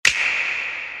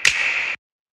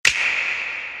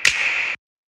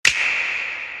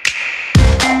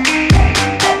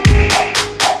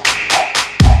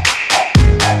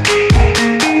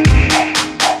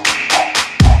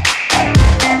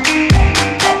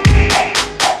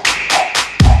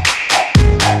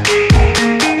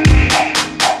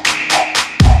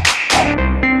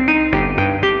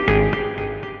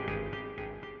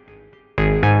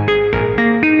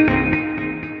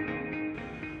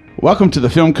Welcome to the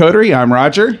Film Coterie. I'm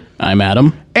Roger. I'm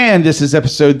Adam. And this is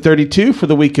episode 32 for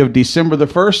the week of December the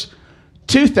 1st,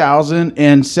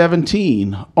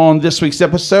 2017. On this week's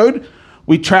episode,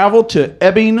 we travel to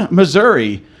Ebbing,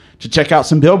 Missouri to check out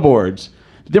some billboards.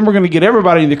 Then we're going to get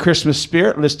everybody in the Christmas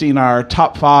spirit, listing our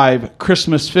top 5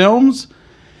 Christmas films.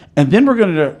 And then we're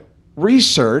going to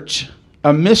research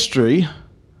a mystery.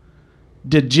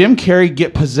 Did Jim Carrey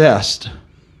get possessed?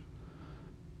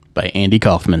 By Andy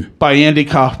Kaufman.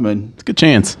 It's a good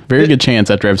chance. Very good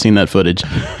chance after I've seen that footage.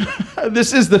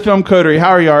 This is the Film Coterie.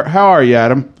 How are you,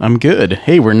 Adam? I'm good.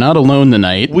 Hey, we're not alone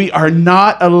tonight. We are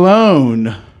not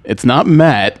alone. It's not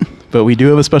Matt, but we do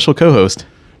have a special co-host.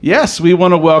 Yes, we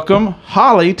want to welcome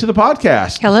Holly to the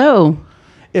podcast. Hello.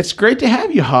 It's great to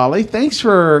have you, Holly. Thanks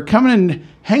for coming and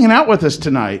hanging out with us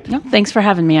tonight. No, thanks for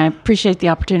having me. I appreciate the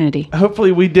opportunity.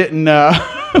 Hopefully we didn't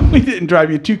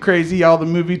drive you too crazy, all the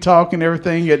movie talk and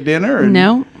everything at dinner.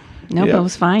 No, yep. It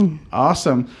was fine.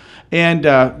 Awesome. And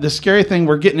the scary thing,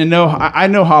 we're getting to know, I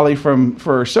know Holly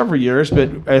for several years,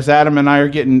 but as Adam and I are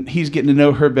he's getting to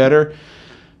know her better.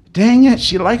 Dang it,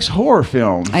 she likes horror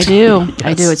films. I do. Yes.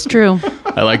 I do. It's true.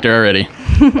 I liked her already.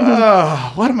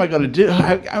 What am I going to do?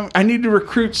 I need to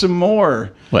recruit some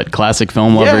more. What, classic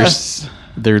film lovers? Yes.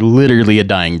 They're literally a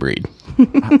dying breed.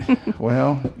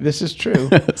 Well, this is true.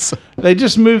 They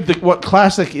just moved what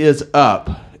classic is up.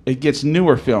 It gets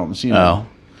newer films, you know.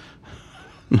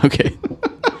 Oh. Okay.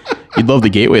 You'd love the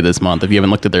Gateway this month if you haven't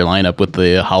looked at their lineup with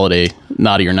the holiday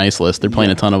naughty or nice list. They're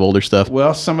playing a ton of older stuff.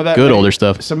 Well, some of that older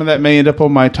stuff. Some of that may end up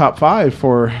on my top 5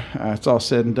 for it's all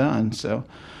said and done. So,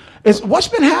 what's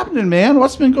been happening, man?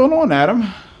 What's been going on, Adam?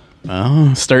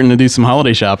 Oh, starting to do some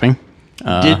holiday shopping.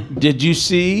 Did you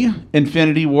see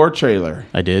Infinity War trailer?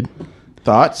 I did.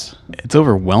 Thoughts? It's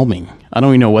overwhelming. I don't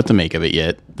even know what to make of it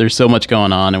yet. There's so much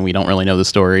going on, and we don't really know the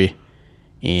story.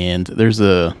 And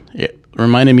it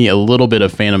reminded me a little bit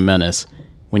of Phantom Menace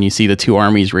when you see the two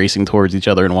armies racing towards each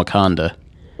other in Wakanda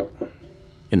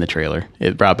in the trailer.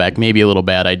 It brought back maybe a little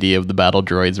bad idea of the battle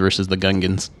droids versus the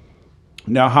Gungans.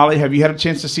 Now, Holly, have you had a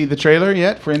chance to see the trailer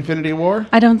yet for Infinity War?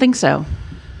 I don't think so.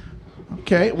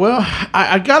 Okay, well,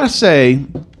 I gotta say,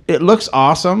 it looks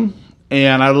awesome.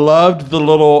 And I loved the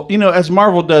little, as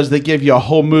Marvel does, they give you a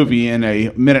whole movie in a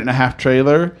 1.5-minute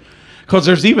trailer. Because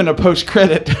there's even a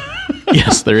post-credit.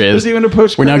 Yes, there is. There's even a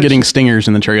post-credit. We're now getting stingers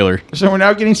in the trailer. So we're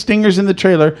now getting stingers in the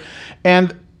trailer.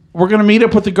 And we're going to meet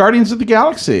up with the Guardians of the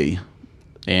Galaxy.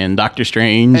 And Doctor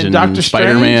Strange and Dr.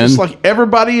 Spider-Man. It's like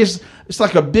everybody it's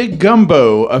like a big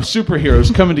gumbo of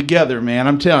superheroes coming together, man.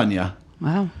 I'm telling you.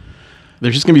 Wow.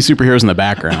 There's just going to be superheroes in the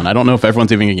background. I don't know if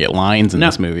everyone's even going to get lines in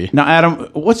this movie. Now, Adam,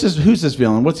 who's this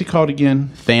villain? What's he called again?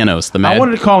 Thanos. I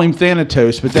wanted to call him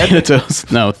Thanatos, but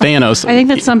Thanatos. No, Thanos. I think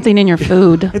that's something in your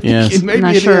food. Yes. Maybe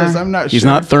it is. I'm not sure. He's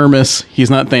not Thermos. He's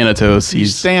not Thanatos.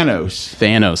 He's Thanos.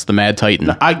 Thanos, the Mad Titan.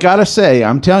 Now, I got to say,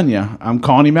 I'm telling you, I'm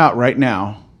calling him out right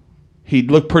now. He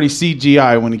looked pretty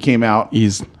CGI when he came out.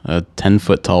 He's a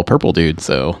 10-foot tall purple dude,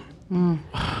 so...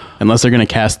 Unless they're going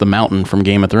to cast the Mountain from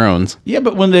Game of Thrones. Yeah,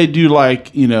 but when they do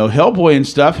Hellboy and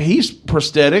stuff, he's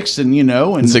prosthetics and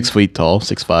and 6 feet tall,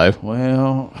 6'5".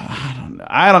 Well,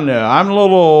 I don't know.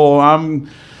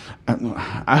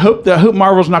 I hope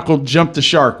Marvel's not going to jump the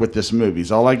shark with this movie.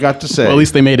 Is all I got to say. Well, at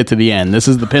least they made it to the end. This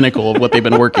is the pinnacle of what they've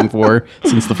been working for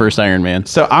since the first Iron Man.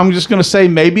 So I'm just going to say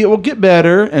maybe it will get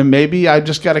better, and maybe I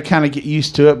just got to kind of get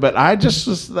used to it. But I just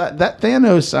was that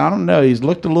Thanos. I don't know. He's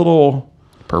looked a little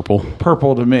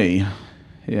purple to me.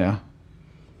 Yeah.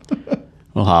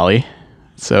 Well, Holly,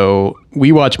 so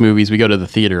we watch movies. We go to the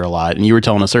theater a lot, and you were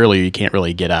telling us earlier you can't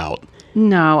really get out.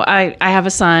 No, I have a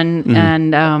son,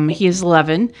 and he is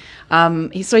 11. So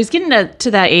he's getting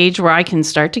to that age where I can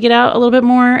start to get out a little bit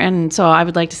more, and so I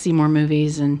would like to see more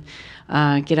movies and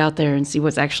get out there and see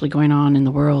what's actually going on in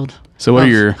the world. So what are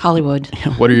your Hollywood?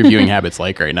 What are your viewing habits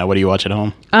like right now? What do you watch at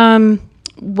home?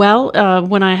 Well,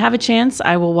 when I have a chance,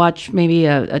 I will watch maybe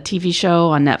a TV show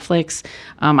on Netflix.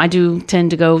 I do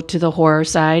tend to go to the horror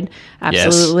side.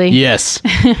 Absolutely. Yes.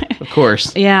 Of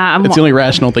course. Yeah. That's the only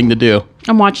rational thing to do.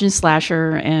 I'm watching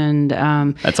Slasher and...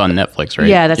 that's on Netflix, right?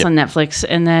 Yeah, that's on Netflix.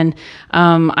 And then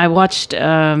I watched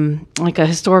like a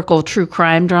historical true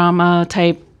crime drama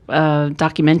type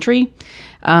documentary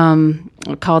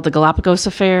called The Galapagos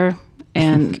Affair.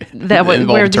 And that would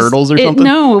involve turtles or something?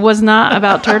 No, it was not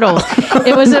about turtles.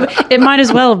 It might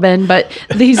as well have been, but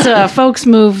these folks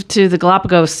moved to the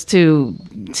Galapagos to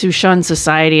shun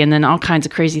society, and then all kinds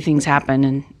of crazy things happen,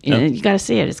 and you got to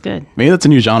see it. It's good. Maybe that's a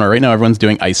new genre. Right now, everyone's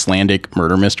doing Icelandic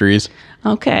murder mysteries.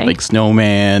 Okay. Like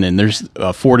Snowman, and there's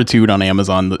Fortitude on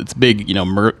Amazon. It's big,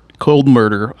 cold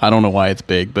murder. I don't know why it's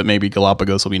big, but maybe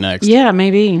Galapagos will be next. Yeah,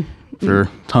 maybe. for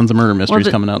tons of murder mysteries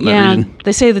coming out in that region.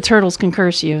 They say the turtles can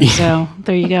curse you, so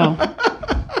there you go.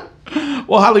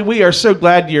 Well, Holly, we are so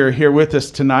glad you're here with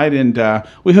us tonight, and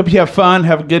we hope you have fun,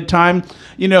 have a good time.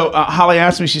 You know, Holly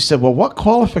asked me, she said, well, what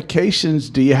qualifications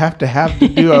do you have to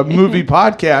do a movie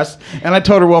podcast? And I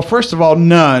told her, well, first of all,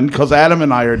 none, because Adam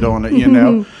and I are doing it, you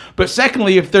know. But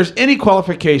secondly, if there's any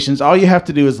qualifications, all you have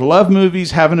to do is love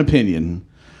movies, have an opinion.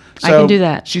 So I can do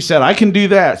that. She said, I can do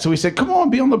that. So we said, come on,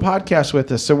 be on the podcast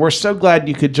with us. So we're so glad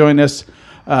you could join us.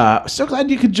 Man.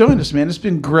 It's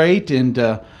been great. And,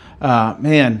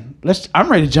 man,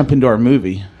 I'm ready to jump into our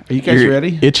movie. Are you guys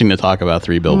ready? Itching to talk about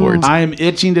Three Billboards. I am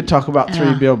itching to talk about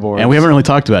Three Billboards. And we haven't really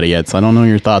talked about it yet, so I don't know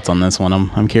your thoughts on this one.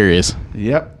 I'm curious.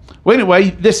 Yep. Well, anyway,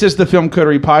 this is the Film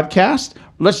Coterie podcast.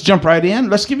 Let's jump right in.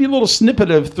 Let's give you a little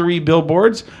snippet of Three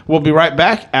Billboards. We'll be right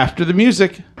back after the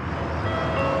music.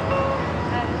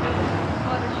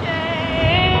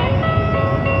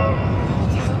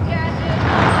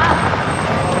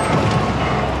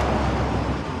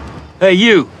 Hey,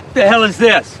 you. What the hell is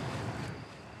this?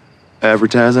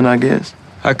 Advertising, I guess.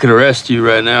 I could arrest you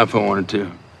right now if I wanted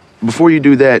to. Before you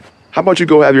do that, how about you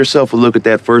go have yourself a look at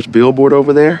that first billboard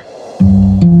over there?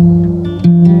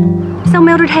 So,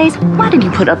 Mildred Hayes, why did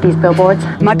you put up these billboards?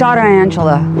 My daughter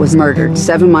Angela was murdered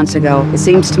 7 months ago. It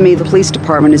seems to me the police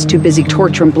department is too busy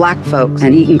torturing black folks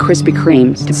and eating Krispy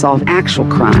Kremes to solve actual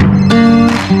crime.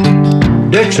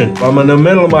 Dixon, I'm in the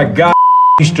middle of my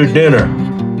Easter dinner.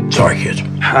 Sorry, kids.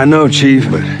 I know,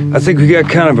 Chief, but I think we got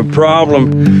kind of a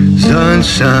problem.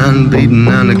 Sunshine beating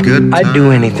on a good time. I'd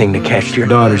do anything to catch your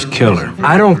daughter's killer.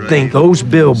 I don't think those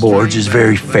billboards is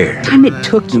very fair. The time it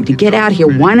took you to get out here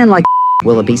whining like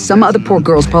Willoughby. Some other poor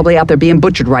girl's probably out there being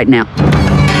butchered right now.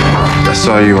 I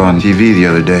saw you on TV the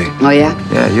other day. Oh, yeah?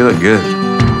 Yeah, you look good.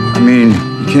 I mean,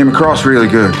 you came across really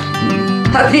good.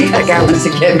 I think that guy wants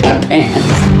to get my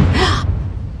pants.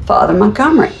 Father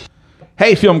Montgomery.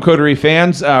 Hey, Film Coterie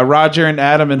fans. Roger and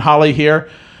Adam and Holly here.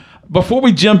 Before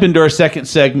we jump into our second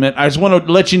segment, I just want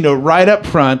to let you know right up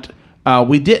front,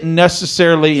 we didn't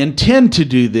necessarily intend to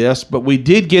do this, but we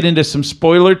did get into some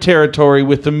spoiler territory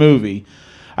with the movie.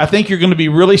 I think you're going to be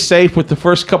really safe with the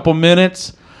first couple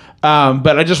minutes,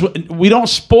 but we don't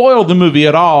spoil the movie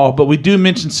at all, but we do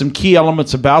mention some key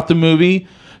elements about the movie.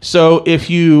 So if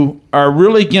you are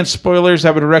really against spoilers,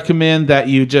 I would recommend that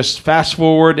you just fast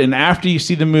forward, and after you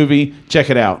see the movie,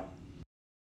 check it out.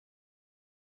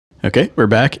 Okay, we're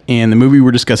back, and the movie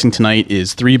we're discussing tonight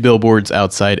is Three Billboards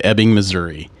Outside Ebbing,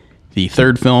 Missouri, the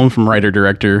third film from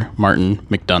writer-director Martin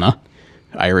McDonagh,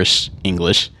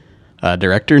 Irish-English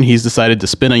director, and he's decided to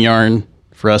spin a yarn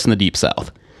for us in the Deep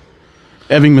South.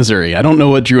 Ebbing, Missouri. I don't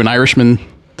know what drew an Irishman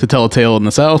to tell a tale in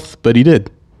the South, but he did.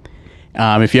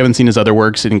 If you haven't seen his other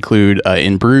works, it include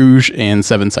In Bruges and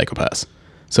Seven Psychopaths.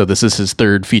 So this is his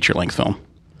third feature-length film.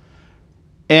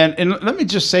 And let me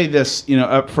just say this,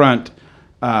 up front.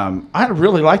 I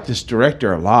really like this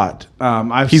director a lot.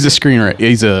 He's a screenwriter.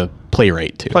 He's a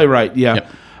playwright, too. Playwright, yeah. Yep.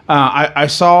 I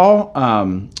saw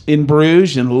In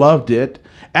Bruges and loved it.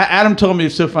 Adam told me,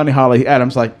 it's so funny, Holly.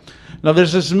 Adam's like, no,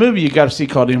 there's this movie you got to see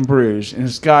called In Bruges, and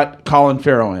it's got Colin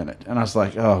Farrell in it. And I was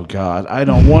like, oh, God, I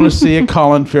don't want to see a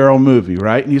Colin Farrell movie,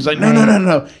 right? And he's like,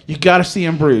 no, you got to see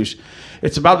In Bruges.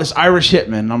 It's about this Irish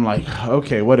hitman. And I'm like,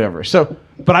 okay, whatever. So,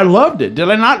 but I loved it. Did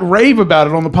I not rave about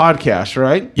it on the podcast,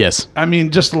 right? Yes. I mean,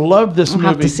 just love this movie.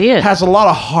 I'll have to see it. Has a lot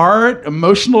of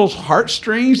emotional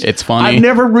heartstrings. It's funny. I've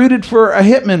never rooted for a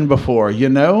hitman before,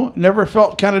 Never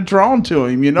felt kind of drawn to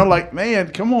him, like,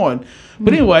 man, come on.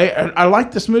 But anyway, I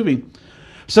like this movie.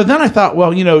 So then I thought,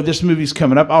 well, this movie's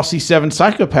coming up. I'll see Seven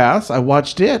Psychopaths. I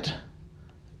watched it.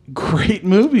 Great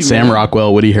movie, Sam man.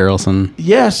 Rockwell, Woody Harrelson.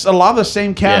 Yes, a lot of the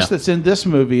same cast that's in this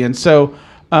movie. And so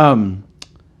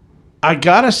I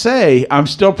got to say, I'm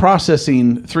still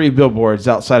processing Three Billboards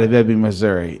Outside of Ebbing,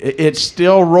 Missouri. It's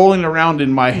still rolling around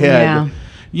in my head.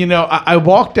 Yeah. I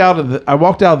walked out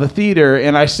of the theater,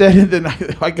 and I said, and then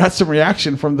I got some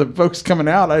reaction from the folks coming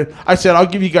out. I said, I'll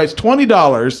give you guys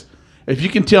 $20 if you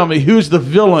can tell me who's the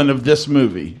villain of this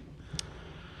movie.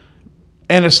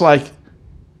 And it's like,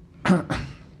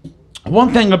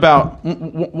 one thing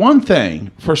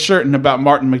for certain about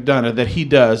Martin McDonagh that he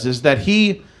does is that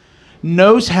he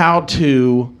knows how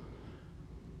to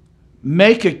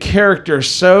make a character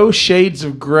so shades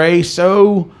of gray,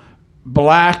 so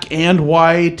black and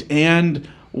white, and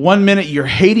one minute you're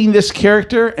hating this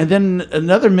character, and then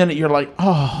another minute you're like,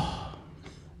 oh.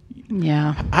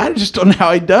 Yeah. I just don't know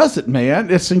how he does it,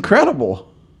 man. It's incredible.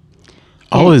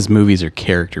 All of his movies are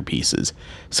character pieces.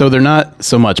 So they're not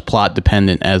so much plot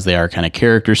dependent as they are kind of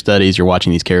character studies. You're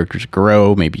watching these characters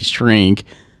grow, maybe shrink,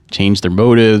 change their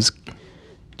motives,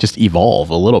 just evolve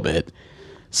a little bit.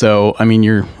 So, I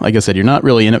mean, like I said, you're not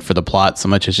really in it for the plot so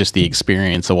much as just the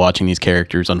experience of watching these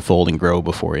characters unfold and grow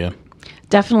before you.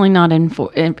 Definitely not in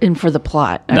for the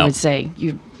plot, I would say.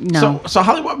 So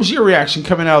Holly, what was your reaction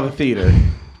coming out of the theater?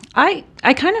 I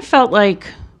kind of felt like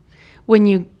when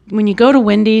you go to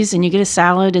Wendy's and you get a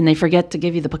salad and they forget to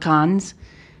give you the pecans,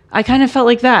 I kind of felt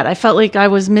like that. I felt like I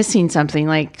was missing something,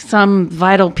 like some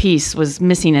vital piece was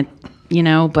missing it,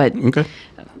 but Okay.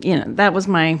 That was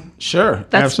my... Sure.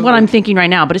 That's absolutely. what I'm thinking right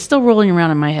now, but it's still rolling around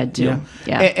in my head too.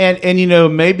 Yeah.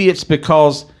 And maybe it's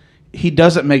because he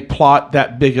doesn't make plot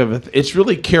that big of a... It's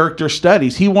really character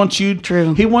studies. He wants you...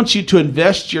 True. He wants you to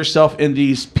invest yourself in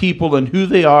these people and who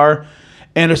they are.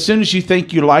 And as soon as you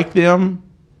think you like them,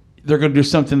 they're going to do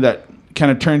something that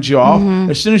kind of turns you off.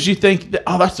 Mm-hmm. As soon as you think,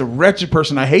 that's a wretched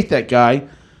person, I hate that guy,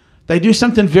 they do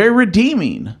something very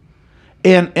redeeming.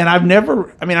 And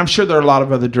I'm sure there are a lot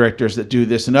of other directors that do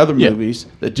this and other movies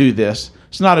that do this.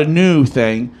 It's not a new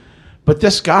thing. But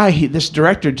this guy, this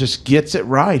director just gets it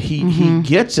right. He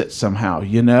gets it somehow,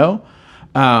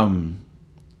 But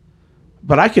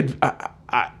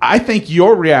I think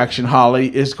your reaction,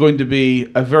 Holly, is going to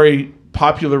be a very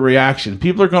popular reaction.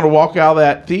 People are going to walk out of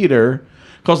that theater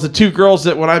because the two girls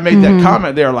that when I made that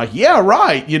comment, they're like, yeah,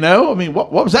 right. I mean,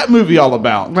 what was that movie all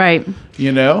about? Right.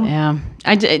 Yeah.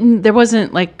 There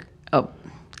wasn't like a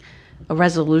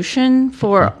resolution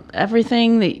for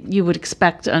everything that you would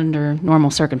expect under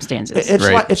normal circumstances.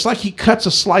 It's like he cuts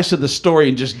a slice of the story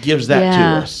and just gives that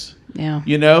to us. Yeah.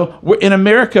 We're, in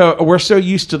America, we're so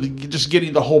used to just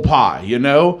getting the whole pie,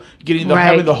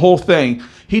 having the whole thing.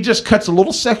 He just cuts a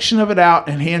little section of it out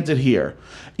and hands it here.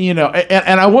 And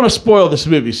I want to spoil this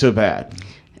movie so bad.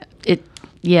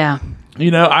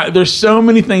 There's so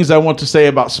many things I want to say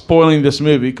about spoiling this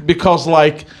movie because,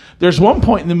 like, there's one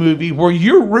point in the movie where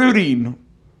you're rooting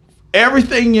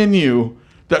everything in you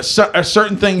that a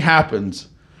certain thing happens.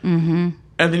 Mm-hmm.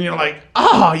 And then you're like,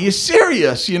 you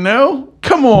serious,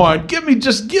 Come on, give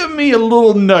me a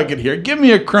little nugget here. Give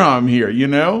me a crumb here,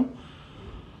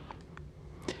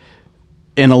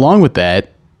 And along with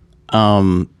that,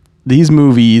 these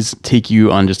movies take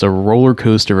you on just a roller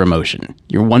coaster of emotion.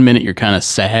 You're 1 minute you're kind of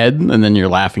sad, and then you're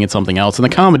laughing at something else. And the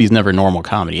comedy's never normal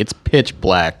comedy. It's pitch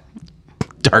black,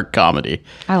 dark comedy.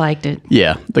 I liked it.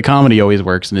 Yeah, the comedy always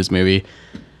works in this movie.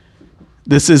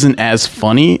 This isn't as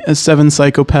funny as Seven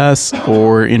Psychopaths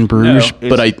or In Bruges,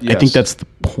 but I think that's the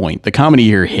point. The comedy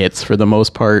here hits for the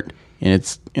most part,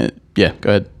 and go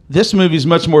ahead. This movie's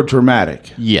much more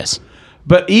dramatic. Yes.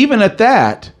 But even at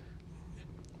that,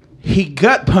 he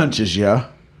gut punches you,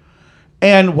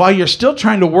 and while you're still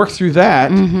trying to work through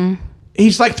that,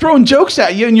 he's like throwing jokes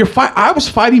at you, and I was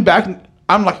fighting back. And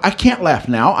I'm like, I can't laugh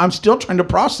now. I'm still trying to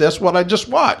process what I just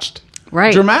watched.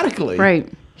 Right. Dramatically.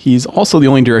 Right. He's also the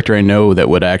only director I know that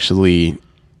would actually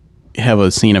have a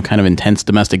scene of kind of intense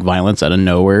domestic violence out of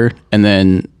nowhere, and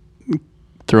then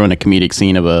throw in a comedic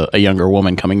scene of a younger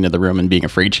woman coming into the room and being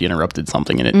afraid she interrupted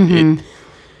something, and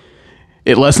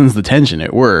it lessens the tension.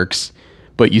 It works,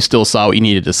 but you still saw what you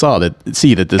needed to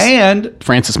see that this and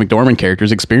Frances McDormand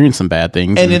character's experienced some bad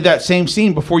things. And in that same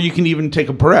scene, before you can even take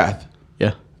a breath,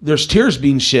 there's tears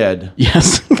being shed.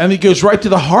 Yes. And he goes right to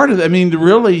the heart of it. I mean,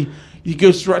 really, he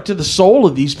goes right to the soul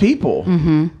of these people.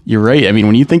 Mm-hmm. You're right. I mean,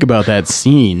 when you think about that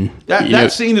scene...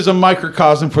 That scene is a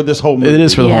microcosm for this whole movie. It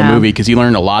is for the whole movie, because you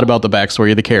learn a lot about the backstory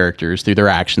of the characters through their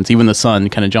actions, even the son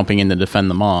kind of jumping in to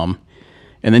defend the mom.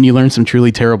 And then you learn some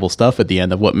truly terrible stuff at the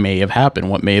end of what may have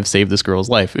happened, what may have saved this girl's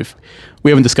life. If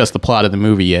we haven't discussed the plot of the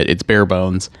movie yet, it's bare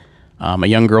bones. A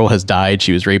young girl has died.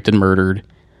 She was raped and murdered.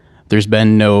 There's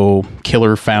been no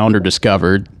killer found or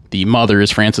discovered. The mother is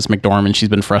Frances McDormand. She's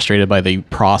been frustrated by the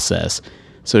process.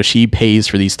 So she pays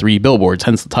for these 3 billboards,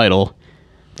 hence the title,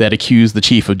 that accuse the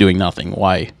chief of doing nothing.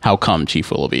 Why? How come,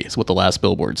 Chief Willoughby? Is what the last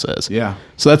billboard says. Yeah.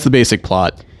 So that's the basic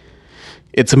plot.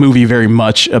 It's a movie very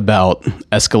much about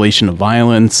escalation of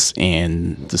violence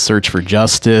and the search for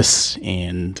justice.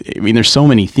 And I mean, there's so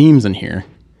many themes in here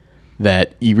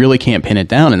that you really can't pin it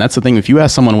down. And that's the thing. If you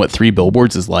ask someone what 3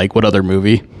 billboards is like, what other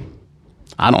movie?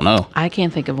 I don't know. I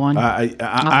can't think of one.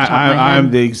 I'm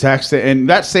the exact same. And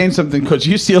that's saying something because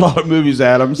you see a lot of movies,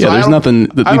 Adam. So there's nothing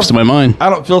that leaps to my mind.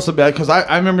 I don't feel so bad because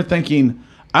I remember thinking,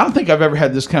 I don't think I've ever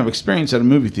had this kind of experience at a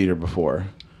movie theater before.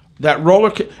 That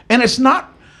and it's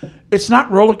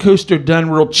not roller coaster done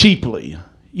real cheaply.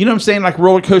 You know what I'm saying? Like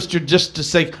roller coaster just to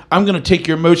say, I'm going to take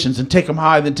your emotions and take them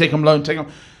high, then take them low and take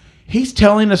them. He's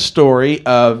telling a story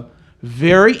of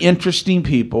very interesting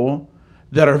people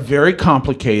that are very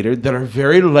complicated, that are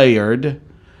very layered,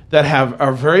 that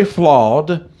are very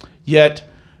flawed, yet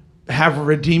have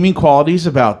redeeming qualities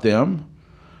about them.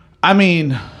 I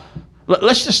mean,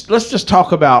 let's just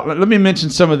talk about. Let me mention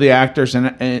some of the actors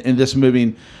in this movie.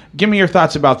 And give me your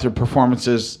thoughts about their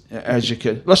performances as you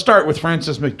could. Let's start with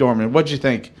Frances McDormand. What'd you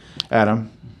think,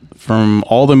 Adam? From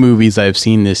all the movies I've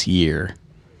seen this year,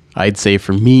 I'd say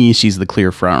for me, she's the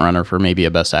clear frontrunner for maybe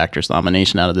a Best Actress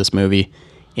nomination out of this movie.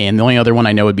 And the only other one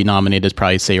I know would be nominated is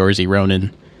probably Saoirse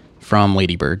Ronan from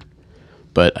Lady Bird.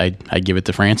 But I'd give it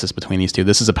to Frances between these two.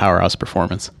 This is a powerhouse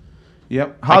performance.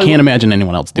 Yep. I can't imagine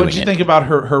anyone else doing it. What did you think about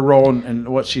her role and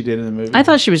what she did in the movie? I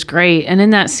thought she was great. And in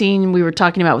that scene we were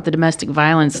talking about with the domestic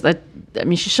violence,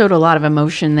 she showed a lot of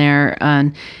emotion there.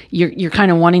 And you're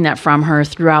kind of wanting that from her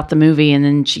throughout the movie. And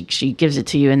then she gives it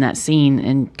to you in that scene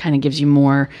and kind of gives you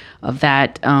more of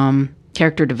that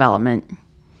character development.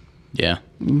 Yeah.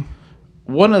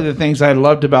 One of the things I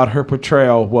loved about her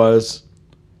portrayal was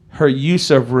her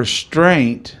use of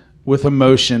restraint with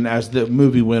emotion as the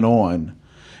movie went on.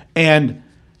 And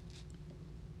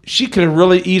she could have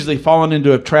really easily fallen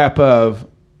into a trap of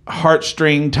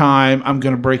heartstring time, I'm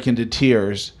going to break into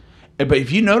tears. But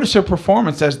if you notice her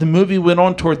performance as the movie went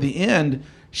on toward the end,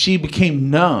 she became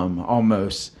numb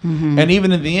almost. Mm-hmm. And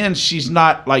even in the end, she's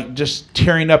not like just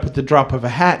tearing up at the drop of a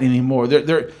hat anymore.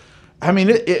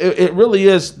 It really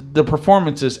is, the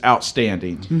performance is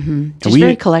outstanding. Mm-hmm. She's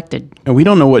very collected. And we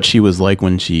don't know what she was like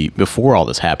before all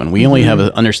this happened. We only have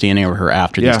an understanding of her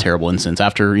after these terrible incidents,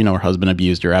 after, her husband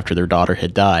abused her, after their daughter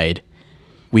had died.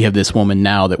 We have this woman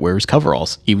now that wears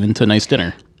coveralls, even to nice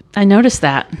dinner. I noticed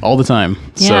that. All the time.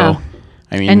 Yeah. So,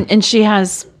 and she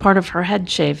has part of her head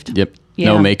shaved. Yep. Yeah.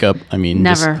 No makeup.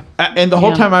 Never. And the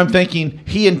whole time I'm thinking,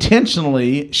 he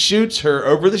intentionally shoots her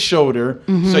over the shoulder,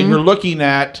 so you're looking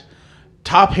at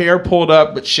top hair pulled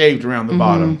up but shaved around the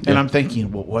bottom. And I'm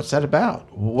thinking, well, what's that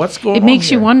about? What's going on? It makes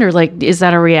here? you wonder, like, is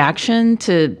that a reaction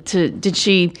to did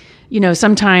she,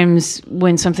 sometimes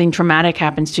when something traumatic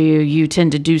happens to you, you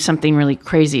tend to do something really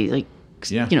crazy, like,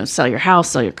 sell your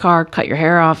house, sell your car, cut your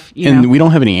hair off. And we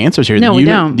don't have any answers here. No, we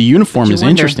don't. The uniform is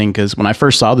interesting because when I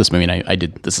first saw this movie, and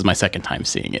this is my second time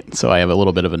seeing it, so I have a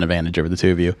little bit of an advantage over the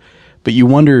two of you. But you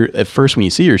wonder at first when you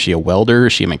see her, is she a welder?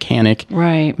 Is she a mechanic?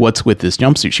 Right. What's with this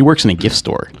jumpsuit? She works in a gift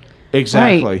store.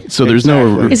 Exactly. Right. So there's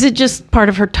no... Is it just part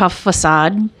of her tough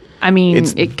facade?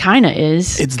 It kind of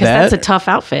is. It's that's a tough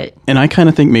outfit. And I kind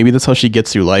of think maybe that's how she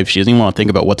gets through life. She doesn't even want to think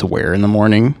about what to wear in the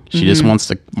morning. She just wants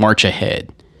to march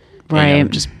ahead. Right.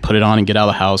 And, just put it on and get out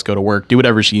of the house, go to work, do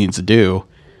whatever she needs to do.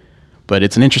 But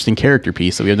it's an interesting character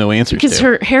piece that we have no answers to. Because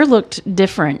her hair looked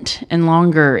different and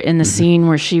longer in the scene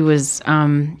where she was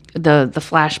the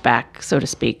flashback, so to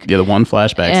speak. Yeah, the one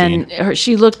flashback scene. And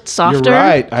she looked softer. You're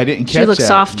right. I didn't catch that. She looked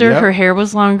softer. Yep. Her hair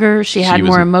was longer. She had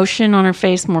more emotion on her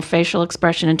face, more facial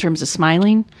expression in terms of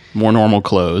smiling. More normal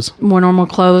clothes.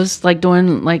 Like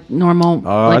doing like normal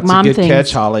like mom things. That's a good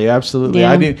catch, Holly. Absolutely.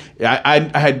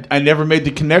 Yeah. I never made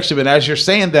the connection, but as you're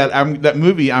saying that, that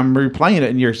movie, I'm replaying it,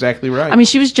 and you're exactly right. I mean,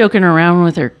 she was joking around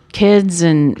with her kids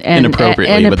and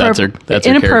inappropriately, but that's her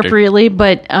inappropriately,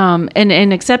 but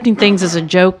and accepting things as a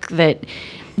joke that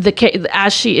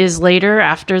as she is later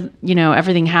after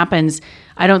everything happens.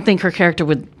 I don't think her character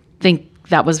would think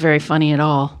that was very funny at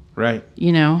all. Right.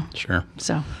 Sure.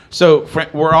 So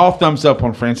we're all thumbs up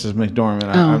on Frances McDormand.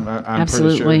 I'm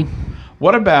absolutely. pretty sure.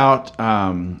 What about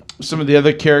some of the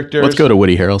other characters? Let's go to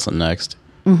Woody Harrelson next.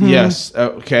 Mm-hmm. Yes.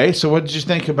 Okay. So what did you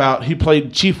think about? He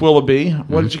played Chief Willoughby.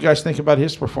 What did you guys think about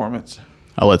his performance?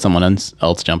 I'll let someone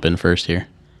else jump in first here.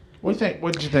 What do you think?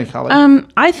 What did you think, Holly?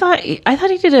 I thought he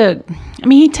did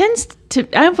he tends to.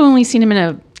 I've only seen him in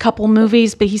a couple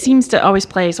movies, but he seems to always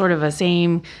play sort of a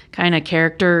same kind of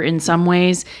character in some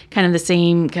ways, kind of the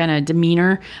same kind of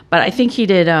demeanor. But I think he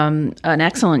did an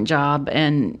excellent job,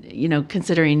 and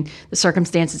considering the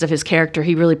circumstances of his character,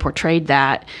 he really portrayed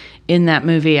that in that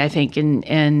movie. I think,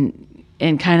 and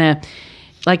kind of.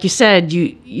 Like you said,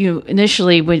 you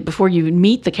initially before you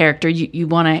meet the character, you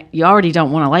already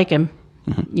don't want to like him.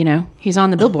 Mm-hmm. He's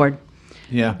on the billboard.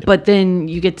 Yeah. But then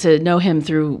you get to know him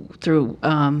through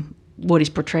Woody's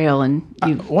portrayal, and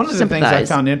one of the things I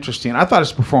found interesting, I thought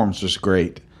his performance was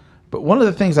great, but one of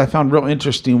the things I found real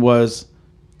interesting was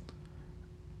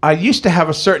I used to have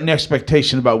a certain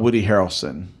expectation about Woody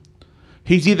Harrelson.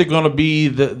 He's either going to be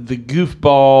the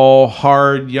goofball,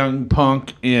 hard young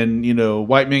punk in,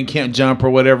 White Men Can't Jump or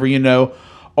whatever,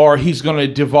 or he's going to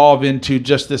devolve into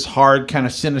just this hard kind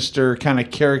of sinister kind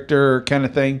of character kind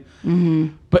of thing. Mm-hmm.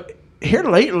 But here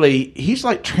lately, he's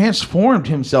like transformed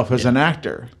himself as an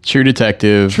actor. True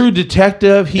detective.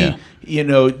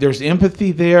 There's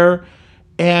empathy there.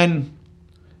 And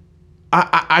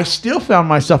I still found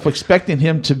myself expecting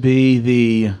him to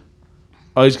be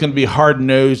he's going to be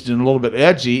hard-nosed and a little bit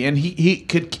edgy, and he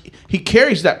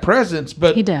carries that presence,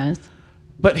 but he does.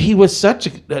 But he was such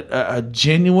a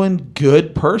genuine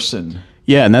good person.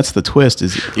 Yeah, and that's the twist.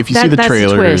 Is if you see the That's the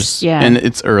trailers, twist, yeah. and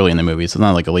it's early in the movie, so it's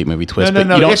not like a late movie twist. No,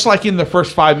 but you don't, it's like in the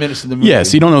first 5 minutes of the movie. yeah,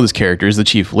 so you don't know this character. Is the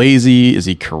chief lazy? Is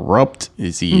he corrupt?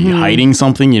 Is he Mm-hmm. hiding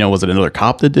something? Was it another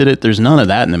cop that did it? There's none of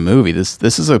that in the movie.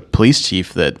 This is a police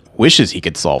chief that wishes he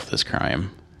could solve this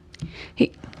crime.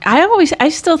 I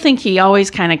still think he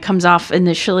always kind of comes off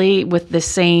initially with the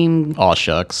same Aw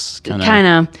shucks, kind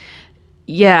of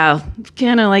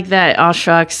like that, aw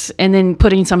shucks, and then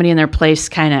putting somebody in their place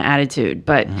kind of attitude.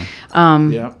 But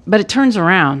but it turns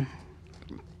around.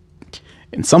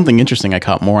 And something interesting I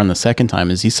caught more on the second time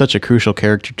is he's such a crucial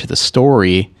character to the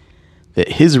story that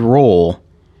his role,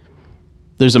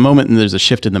 there's a moment and there's a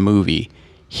shift in the movie.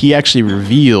 He actually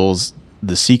reveals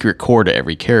the secret core to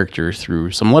every character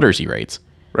through some letters he writes.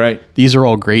 Right. These are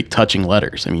all great, touching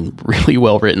letters. I mean, really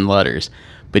well-written letters.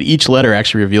 But each letter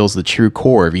actually reveals the true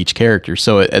core of each character.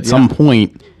 So at some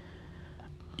point,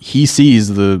 he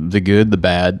sees the good, the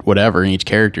bad, whatever in each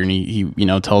character, and he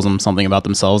tells them something about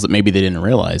themselves that maybe they didn't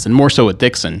realize. And more so with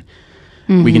Dixon.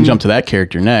 We can jump to that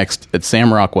character next. It's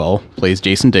Sam Rockwell, plays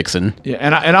Jason Dixon. Yeah,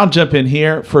 and I'll jump in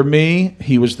here. For me,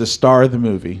 he was the star of the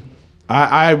movie.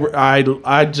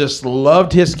 I just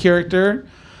loved his character.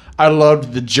 I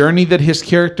loved the journey that his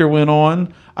character went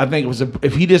on. I think it was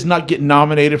if he does not get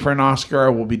nominated for an Oscar, I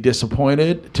will be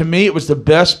disappointed. To me, it was the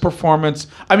best performance.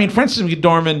 I mean, Frances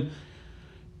McDormand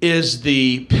is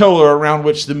the pillar around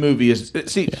which the movie is.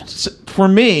 See, for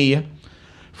me,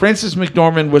 Frances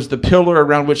McDormand was the pillar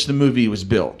around which the movie was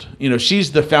built.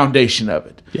 She's the foundation of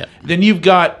it. Yeah. Then you've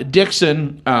got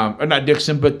Dixon, or not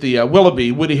Dixon, but the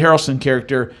Willoughby, Woody Harrelson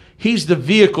character. He's the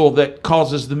vehicle that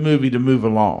causes the movie to move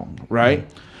along, right?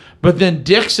 Mm-hmm. But then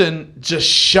Dixon just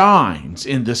shines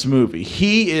in this movie.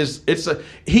 He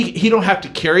don't have to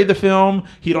carry the film.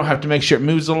 He don't have to make sure it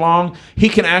moves along. He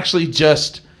can actually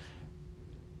just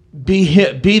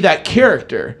be that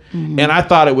character. Mm-hmm. And I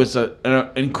thought it was an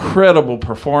incredible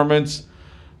performance.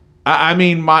 I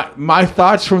mean, my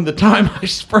thoughts from the time I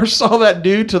first saw that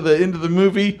dude to the end of the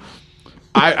movie,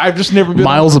 I've just never been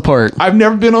miles apart. I've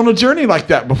never been on a journey like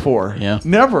that before. Yeah,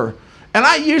 never. And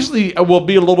I usually will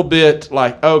be a little bit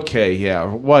like, okay, yeah,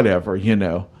 whatever,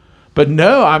 But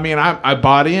no, I mean, I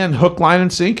bought in hook, line,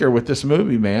 and sinker with this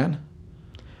movie, man.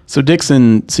 So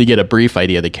Dixon, so you get a brief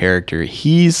idea of the character.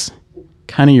 He's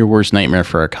kind of your worst nightmare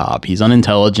for a cop. He's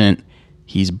unintelligent.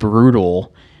 He's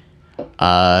brutal.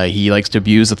 He likes to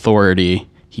abuse authority.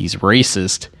 He's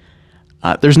racist.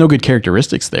 There's no good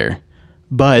characteristics there.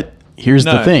 But here's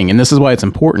the thing, and this is why it's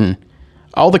important.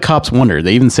 All the cops wonder.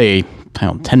 They even say,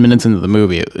 10 minutes into the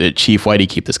movie, Chief, why do you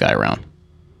keep this guy around?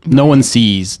 No one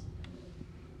sees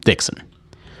Dixon.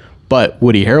 But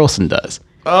Woody Harrelson does.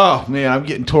 Oh, man, I'm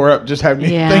getting tore up just having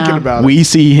thinking about it. We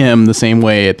see him the same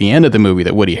way at the end of the movie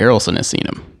that Woody Harrelson has seen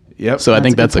him. Yep. So I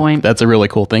think that's a really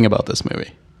cool thing about this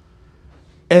movie.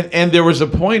 And there was a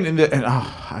point in the...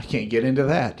 I can't get into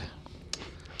that.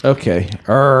 Okay.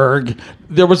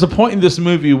 There was a point in this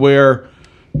movie where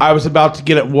I was about to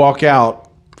get it and walk out.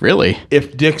 Really?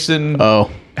 If Dixon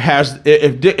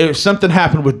if something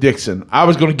happened with Dixon, I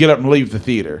was going to get up and leave the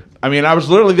theater. I mean, I was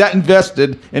literally that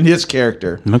invested in his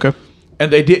character. Okay.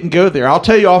 And they didn't go there. I'll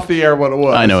tell you off the air what it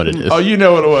was. I know what it is. Oh, you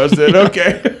know what it was then.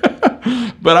 Okay.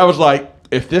 But I was like,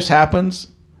 if this happens...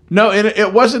 No, and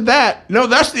it wasn't that. No,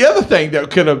 that's the other thing that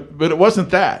could have... But it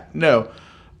wasn't that. No.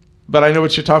 But I know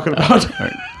what you're talking about.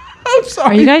 I'm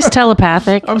sorry. Are you guys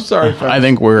telepathic? I'm sorry. I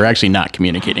think we're actually not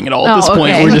communicating at all at this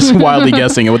point. We're just wildly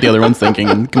guessing at what the other one's thinking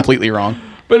and completely wrong.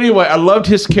 But anyway, I loved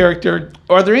his character.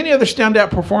 Are there any other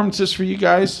standout performances for you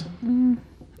guys?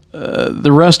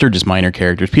 The rest are just minor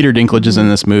characters. Peter Dinklage is in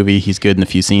this movie. He's good in the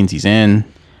few scenes he's in,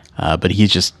 but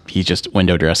he's just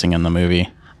window dressing in the movie.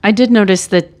 I did notice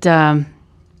that the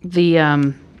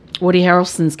Woody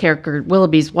Harrelson's character,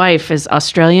 Willoughby's wife, is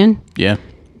Australian. Yeah.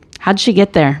 How'd she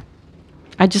get there?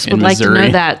 I just would like to know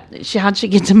that. How'd she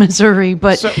get to Missouri?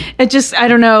 But I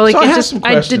don't know. Like,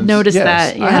 I did notice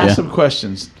that. Yeah. I have some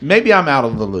questions. Maybe I'm out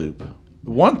of the loop.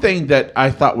 One thing that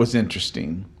I thought was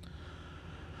interesting.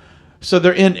 So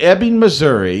they're in Ebbing,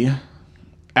 Missouri,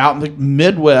 out in the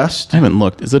Midwest. I haven't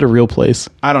looked. Is it a real place?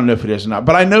 I don't know if it is or not,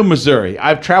 but I know Missouri.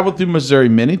 I've traveled through Missouri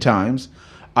many times.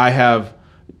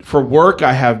 For work,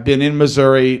 I have been in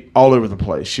Missouri all over the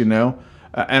place,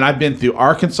 and I've been through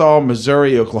Arkansas,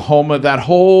 Missouri, Oklahoma, that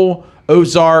whole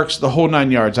Ozarks, the whole 9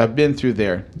 yards. I've been through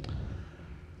there.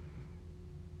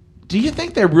 Do you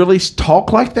think they really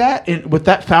talk like that with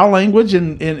that foul language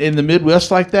in the Midwest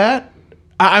like that?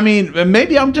 I mean,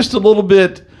 maybe I'm just a little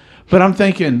bit, but I'm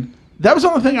thinking that was the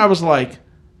only thing I was like,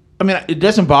 I mean, it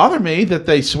doesn't bother me that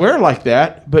they swear like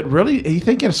that, but really, you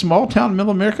think in a small town in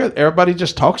middle America, everybody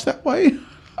just talks that way?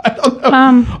 I don't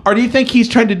know. Or do you think he's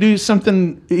trying to do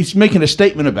something, he's making a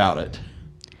statement about it?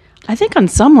 I think on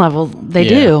some level they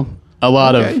do. A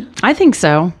lot of... I think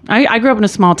so. I grew up in a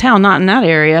small town, not in that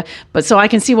area, but so I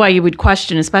can see why you would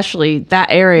question, especially that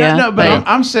area. No, but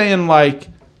I'm saying like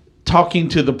talking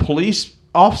to the police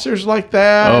officers like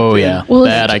that. Oh, yeah. Well,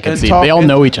 that I can see. They all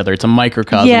know each other. It's a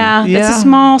microcosm. Yeah, it's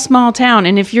a small town.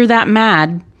 And if you're that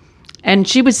mad, and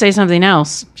she would say something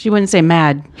else. She wouldn't say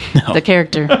mad, the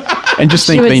character. And just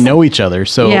think they know each other.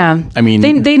 So, yeah. I mean...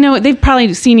 They know, they've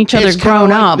probably seen each other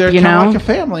grown up, they're you know? kind of like a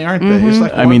family, aren't they? It's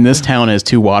like I mean, this town has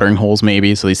 2 watering holes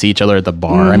maybe, so they see each other at the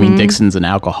bar. I mean, Dixon's an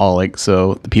alcoholic,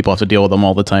 so the people have to deal with him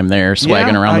all the time there,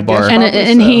 swagging around the bar.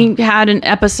 And he had an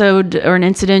episode or an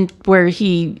incident where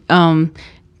he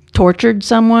tortured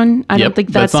someone. I don't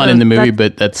think that's not in the movie,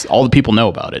 but that's all the people know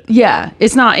about it. Yeah,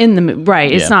 it's not in the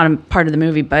right. It's not a part of the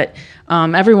movie, but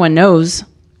everyone knows.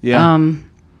 Yeah.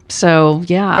 So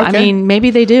yeah, Okay. I mean, maybe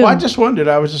they do. Well, I just wondered.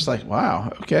 I was just like,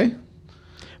 wow, okay.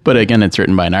 But again, it's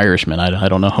written by an Irishman. I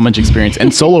don't know how much experience.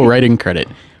 And solo writing credit.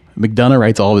 McDonough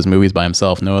writes all of his movies by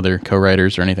himself. No other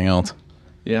co-writers or anything else.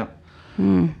 Yeah.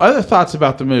 Other thoughts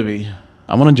about the movie?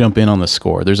 I want to jump in on the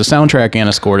score. There's a soundtrack and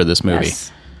a score to this movie. Yes.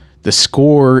 The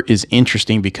score is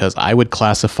interesting because I would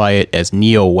classify it as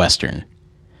neo-Western.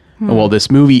 Well, this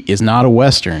movie is not a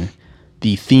Western.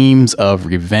 The themes of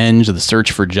revenge, the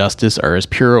search for justice are as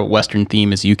pure a Western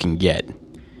theme as you can get.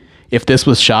 If this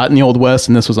was shot in the Old West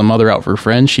and this was a mother out for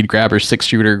friends, she'd grab her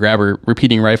 6-shooter, grab her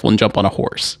repeating rifle, and jump on a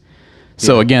horse.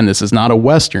 So again, this is not a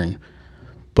Western,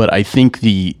 but I think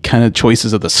the kind of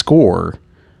choices of the score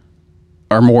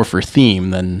are more for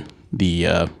theme than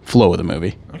the flow of the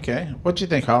movie. Okay. What do you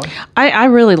think, Holly? I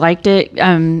really liked it,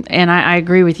 and I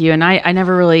agree with you. And I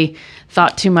never really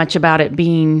thought too much about it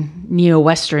being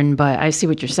neo-Western, but I see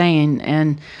what you're saying.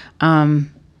 And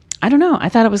I don't know. I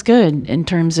thought it was good in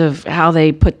terms of how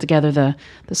they put together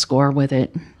the score with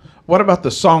it. What about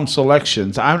the song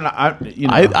selections? I'm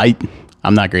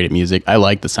not great at music. I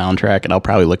like the soundtrack, and I'll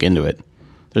probably look into it.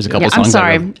 There's a couple songs.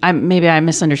 I'm sorry. Maybe I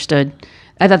misunderstood.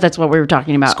 I thought that's what we were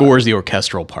talking about. Score is the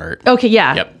orchestral part. Okay,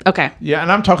 yeah. Yep. Okay. Yeah,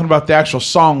 and I'm talking about the actual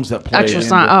songs that play. Actual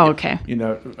song. Oh, okay. You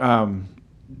know,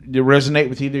 do you resonate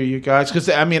with either of you guys? Because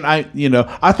I mean, I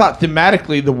thought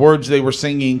thematically the words they were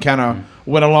singing kind of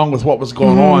went along with what was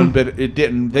going on, but it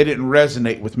didn't. They didn't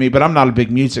resonate with me. But I'm not a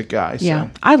big music guy. So. Yeah,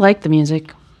 I like the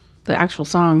music, the actual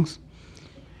songs.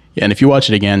 Yeah, and if you watch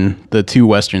it again, the 2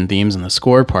 Western themes in the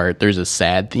score part, there's a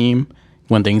sad theme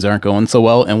when things aren't going so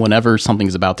well, and whenever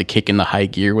something's about to kick into high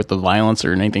gear with the violence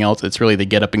or anything else, it's really the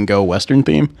get up and go Western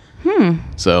theme.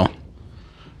 So,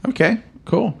 okay,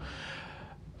 cool.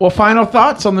 Well, final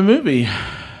thoughts on the movie.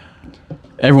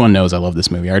 Everyone knows I love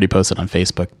this movie. I already posted on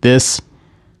Facebook.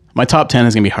 My top 10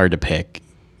 is going to be hard to pick.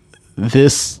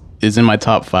 This is in my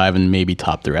top 5 and maybe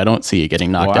top 3. I don't see it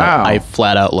getting knocked out. I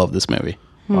flat out love this movie.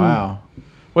 Wow.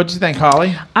 What did you think,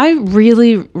 Holly? I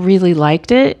really, really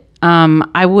liked it.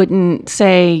 I wouldn't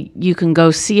say you can go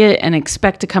see it and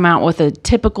expect to come out with a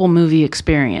typical movie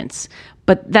experience,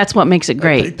 but that's what makes it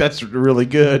great. I think that's really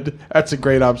good. That's a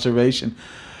great observation.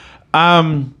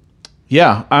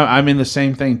 Yeah, I'm in the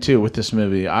same thing too with this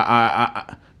movie.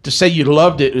 I to say you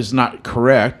loved it is not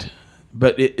correct,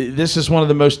 but this is one of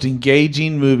the most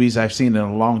engaging movies I've seen in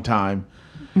a long time.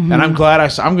 And I'm glad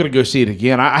I'm going to go see it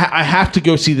again. I have to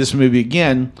go see this movie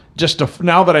again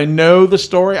now that I know the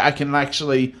story, I can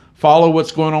actually follow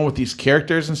what's going on with these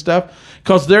characters and stuff,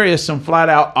 because there is some flat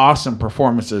out awesome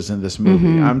performances in this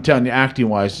movie. I'm telling you, acting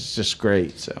wise, it's just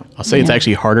great. So I'll say it's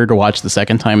actually harder to watch the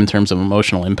second time in terms of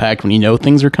emotional impact when you know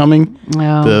things are coming.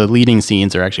 The leading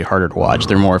scenes are actually harder to watch.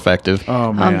 They're more effective.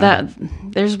 Oh man,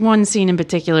 there's one scene in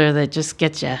particular that just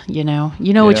gets you. You know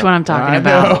which one I'm talking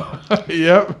about.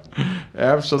 Yep,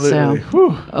 absolutely.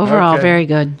 So, overall, very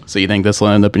good. So you think this will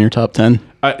end up in your top 10?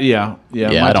 Yeah.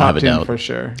 My I don't have a 10 doubt for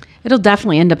sure. It'll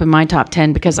definitely end up in my top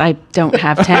 10 because I don't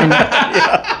have 10.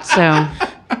 So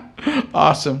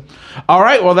awesome. All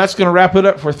right. Well, that's going to wrap it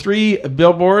up for Three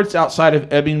Billboards Outside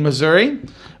of Ebbing, Missouri.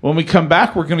 When we come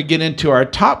back, we're going to get into our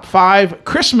top 5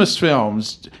 Christmas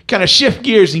films, kind of shift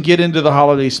gears and get into the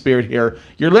holiday spirit here.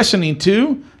 You're listening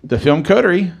to the Film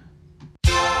Coterie.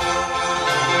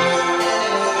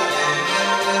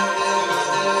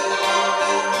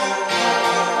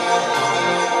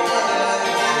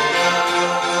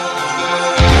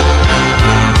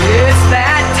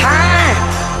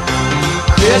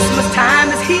 Christmas time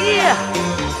is here.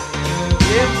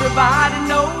 Everybody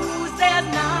knows there's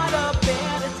not a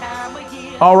better time of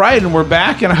year. All right, and we're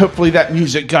back, and hopefully that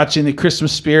music got you in the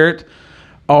Christmas spirit.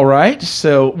 All right.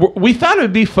 So we thought it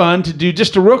would be fun to do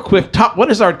just a real quick what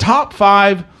is our top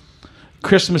 5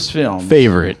 Christmas films?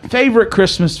 Favorite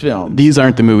Christmas film. These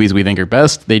aren't the movies we think are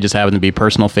best. They just happen to be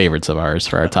personal favorites of ours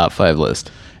for our top 5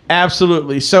 list.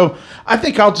 Absolutely. So I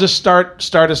think I'll just start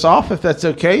us off if that's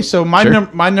okay. So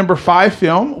my number 5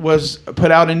 film was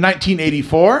put out in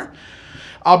 1984.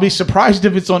 I'll be surprised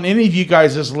if it's on any of you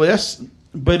guys' lists,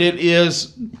 but it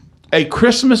is A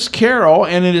Christmas Carol,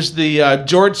 and it is the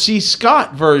George C.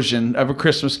 Scott version of A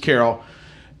Christmas Carol.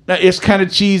 Now, it's kind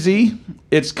of cheesy.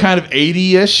 It's kind of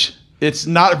 80-ish. It's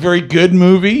not a very good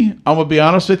movie, I'm going to be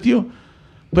honest with you.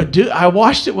 But I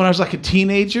watched it when I was like a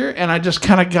teenager, and I just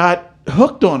kind of got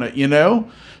hooked on it, you know?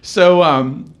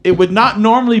 So it would not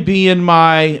normally be in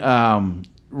my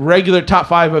regular top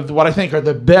 5 of what I think are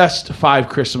the best 5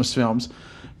 Christmas films.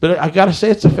 But I got to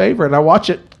say it's a favorite. I watch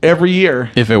it every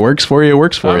year. If it works for you, it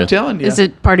works for you. I'm telling you. Is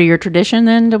it part of your tradition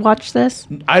then to watch this?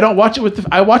 I don't watch it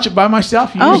I watch it by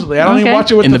myself usually. I don't even watch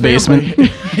it with the basement.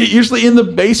 Usually in the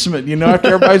basement, you know, after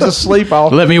everybody's asleep.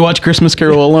 Let me watch Christmas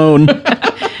Carol alone.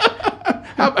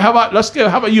 How about let's go?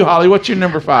 How about you, Holly? What's your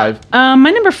number 5? My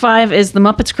number 5 is The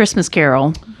Muppets Christmas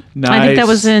Carol. Nice. I think that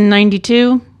was in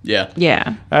 92. Yeah.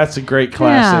 Yeah. That's a great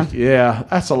classic. Yeah,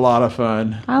 that's a lot of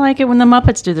fun. I like it when the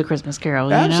Muppets do the Christmas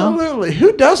Carol, Absolutely. You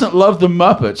know? Who doesn't love the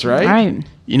Muppets, right? Right.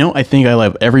 You know, I think I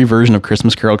love every version of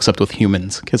Christmas Carol except with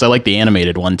humans, because I like the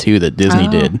animated one, too, that Disney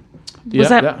did. Was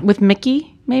that with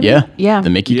Mickey, maybe? Yeah. Yeah.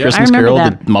 The Mickey Christmas Carol,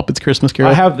 the Muppets Christmas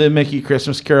Carol. I have the Mickey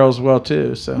Christmas Carol as well,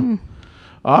 too. So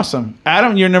awesome.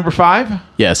 Adam, you're number 5?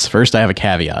 Yes. First, I have a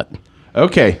caveat.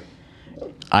 Okay.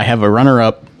 I have a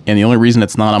runner-up, and the only reason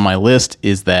it's not on my list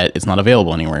is that it's not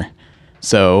available anywhere.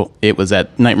 So it was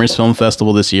at Nightmares Film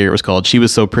Festival this year. It was called She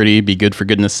Was So Pretty, Be Good for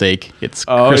Goodness Sake. It's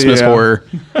Christmas horror.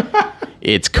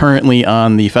 It's currently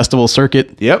on the festival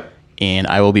circuit. Yep. And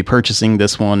I will be purchasing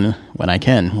this one when I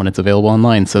can, when it's available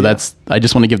online. So I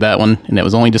just want to give that one. And it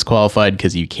was only disqualified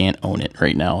because you can't own it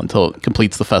right now until it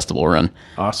completes the festival run.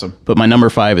 Awesome. But my number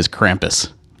 5 is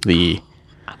Krampus.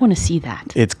 I want to see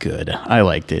that. It's good. I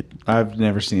liked it. I've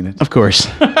never seen it. Of course.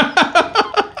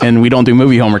 And we don't do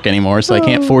movie homework anymore, so I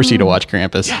can't force you to watch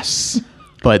Krampus. Yes.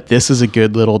 But this is a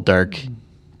good little dark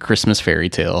Christmas fairy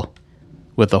tale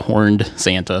with a horned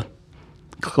Santa,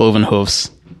 cloven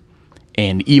hoofs,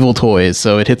 and evil toys,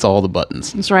 so it hits all the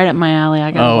buttons. It's right up my alley.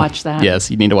 I got to watch that. Yes,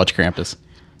 you need to watch Krampus.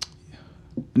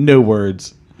 No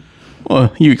words.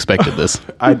 Well, you expected this.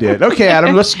 I did. Okay,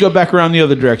 Adam, let's go back around the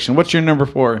other direction. What's your number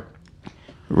 4?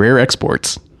 Rare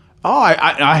Exports. Oh,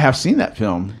 I have seen that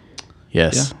film.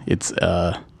 Yes. Yeah. It's,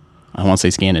 I want to say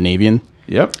Scandinavian.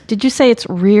 Yep. Did you say it's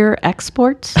rear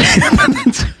exports?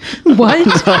 What?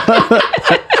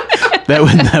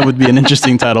 That would be an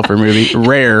interesting title for a movie.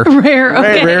 Rare.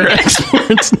 Okay. Rare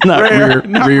Exports, not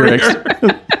rear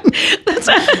exports.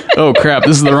 Oh, crap.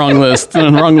 This is the wrong list.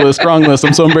 Wrong list.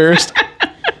 I'm so embarrassed.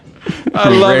 I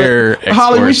love it. Exports.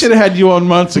 Holly, we should have had you on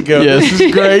months ago. Yes. This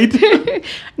is great.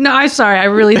 No, I'm sorry. I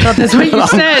really thought that's what you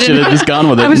said. Should have just gone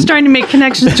with it. I was trying to make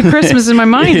connections to Christmas in my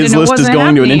mind. His and list it wasn't is going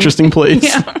happening. to an interesting place.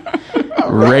 Yeah.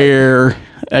 Rare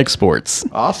Exports.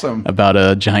 Awesome. About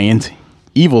a giant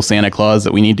evil Santa Claus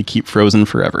that we need to keep frozen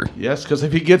forever. Yes, because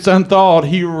if he gets unthawed,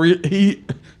 he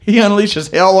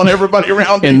unleashes hell on everybody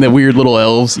around him. And the weird little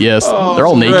elves, yes. They're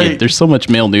all naked. Great. There's so much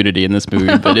male nudity in this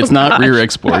movie, but it's not Rear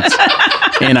Exports.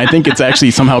 And I think it's actually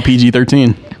somehow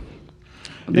PG-13.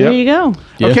 There you go.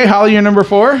 Yeah. Okay, Holly, your number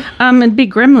 4? It'd be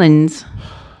Gremlins.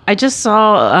 I just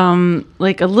saw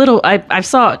like a little. I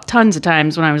saw it tons of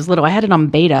times when I was little. I had it on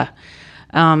beta,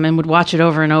 and would watch it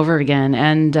over and over again.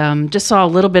 And just saw a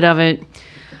little bit of it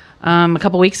a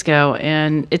couple weeks ago,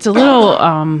 and it's a little.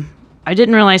 I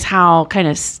didn't realize how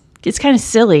it's kind of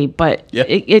silly, but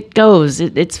it goes.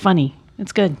 It's funny.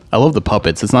 It's good. I love the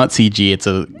puppets. It's not CG. It's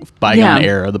a bygone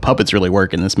era. The puppets really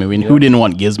work in this movie. And who didn't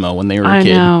want Gizmo when they were a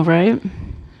kid? I know, right?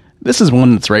 This is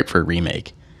one that's ripe for a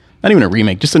remake. Not even a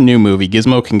remake, just a new movie.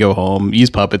 Gizmo can go home, use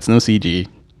puppets, no CG.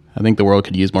 I think the world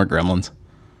could use more Gremlins.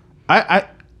 I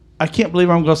can't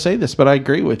believe I'm going to say this, but I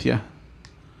agree with you.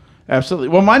 Absolutely.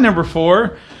 Well, my number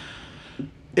 4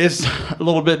 is a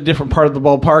little bit different part of the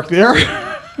ballpark there.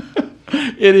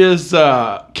 It is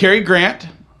Cary Grant,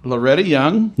 Loretta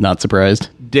Young. Not surprised.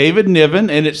 David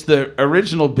Niven, and it's the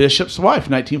original Bishop's Wife,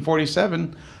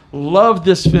 1947. Love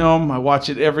this film. I watch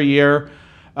it every year.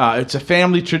 It's a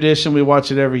family tradition. We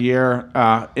watch it every year.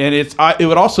 And it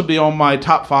would also be on my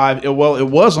top 5. It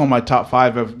was on my top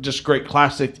 5 of just great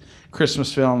classic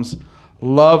Christmas films.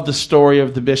 Love the story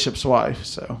of the Bishop's Wife.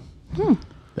 So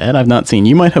That I've not seen.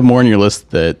 You might have more on your list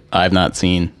that I've not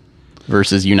seen.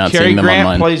 versus you not Cary seeing them Grant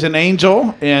online. plays an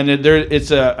angel, and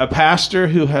it's a pastor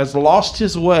who has lost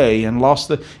his way and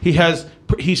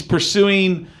he's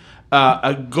pursuing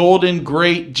a golden,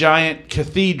 great, giant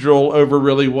cathedral over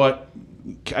really what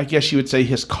I guess you would say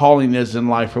his calling is in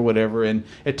life or whatever. And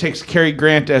it takes Cary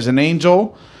Grant as an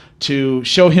angel to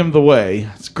show him the way.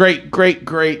 It's a great, great,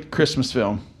 great Christmas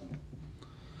film.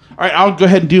 All right, I'll go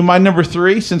ahead and do my number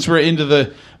 3 since we're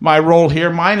into my role here.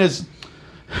 Mine is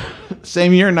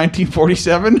same year,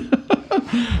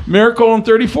 1947. Miracle on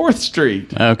 34th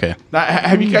Street. Okay. Now,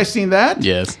 have you guys seen that?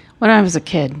 Yes. When I was a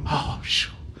kid. Oh,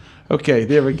 okay,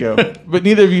 there we go. But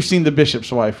neither of you seen The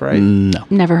Bishop's Wife, right? No.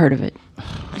 Never heard of it.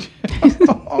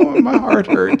 Oh, my heart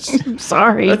hurts. I'm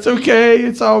sorry. That's okay.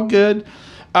 It's all good.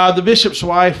 The Bishop's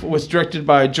Wife was directed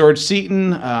by George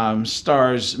Seaton,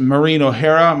 stars Maureen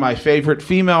O'Hara, my favorite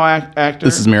female actor.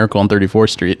 This is Miracle on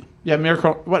 34th Street. Yeah,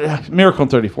 Miracle on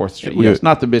 34th Street. Yes,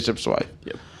 not The Bishop's Wife.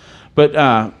 Yep. But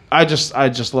I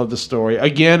just love the story.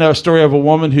 Again, a story of a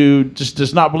woman who just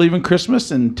does not believe in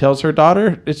Christmas and tells her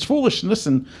daughter it's foolishness,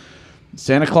 and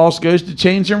Santa Claus goes to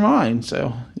change her mind.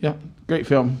 So, yeah, great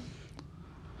film.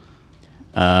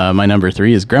 My number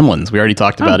 3 is Gremlins. We already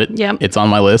talked about it. Yeah. It's on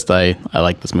my list. I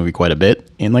like this movie quite a bit.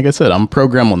 And like I said, I'm pro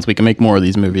Gremlins. We can make more of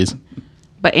these movies.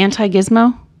 But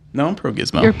anti-Gizmo? No, I'm pro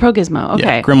Gizmo. You're pro Gizmo. Okay.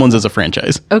 Yeah, Gremlins is a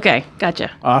franchise. Okay,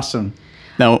 gotcha. Awesome.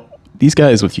 Now, these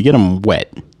guys, if you get them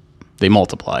wet, they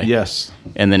multiply. Yes.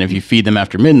 And then if you feed them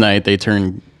after midnight, they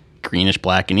turn greenish,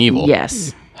 black, and evil.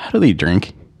 Yes. How do they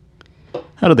drink?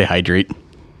 How do they hydrate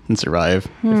and survive?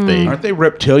 If they Aren't they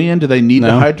reptilian? Do they need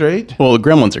to hydrate? Well, the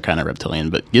Gremlins are kind of reptilian,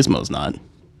 but Gizmo's not.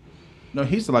 No,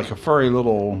 he's like a furry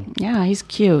little Yeah, he's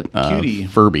cute. cutie.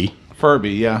 Furby.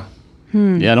 Furby, yeah.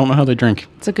 Yeah, I don't know how they drink.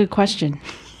 It's a good question.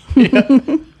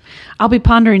 I'll be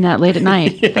pondering that late at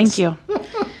night. Yes. Thank you.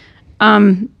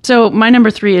 So my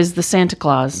number 3 is The Santa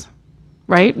Claus,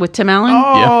 right? With Tim Allen?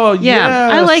 Oh, yeah.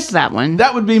 yes. I liked that one.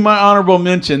 That would be my honorable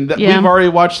mention. Yeah. We've already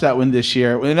watched that one this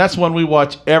year, and that's one we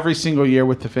watch every single year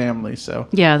with the family. So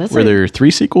yeah, that's Were there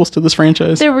 3 sequels to this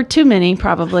franchise? There were too many,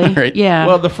 probably. Right. Yeah.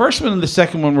 Well, the first one and the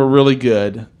second one were really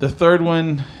good. The third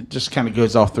one just kind of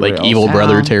goes off the like rails. evil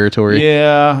brother territory.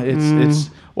 Yeah, it's.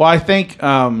 Well, I think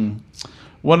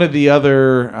one of the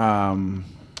other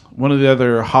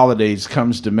holidays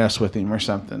comes to mess with him or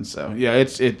something. So yeah,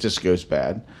 it just goes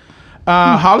bad.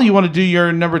 Holly, you want to do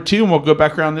your number 2, and we'll go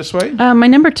back around this way? My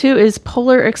number 2 is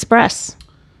Polar Express.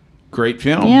 Great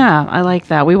film. Yeah, I like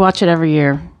that. We watch it every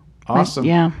year. Awesome.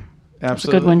 Yeah. Absolutely. It's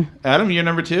a good one. Adam, your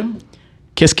number 2?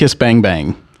 Kiss Kiss Bang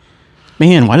Bang.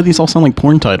 Man, why do these all sound like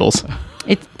porn titles?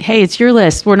 Hey, it's your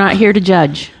list. We're not here to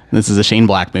judge. This is a Shane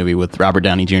Black movie with Robert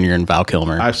Downey Jr. and Val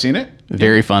Kilmer. I've seen it.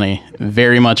 Very funny.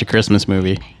 Very much a Christmas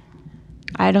movie.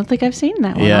 I don't think I've seen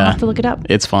that one. Yeah. I'll have to look it up.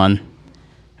 It's fun.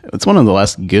 It's one of the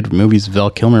last good movies Val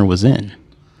Kilmer was in.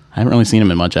 I haven't really seen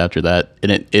him in much after that.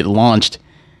 And it launched.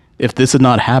 If this had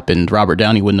not happened, Robert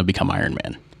Downey wouldn't have become Iron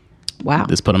Man. Wow.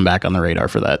 This put him back on the radar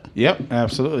for that. Yep,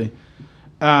 absolutely.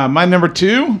 My number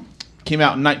 2 came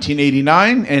out in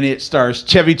 1989, and it stars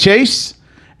Chevy Chase,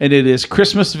 and it is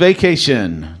Christmas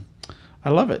Vacation. I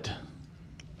love it.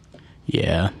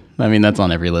 Yeah. I mean, that's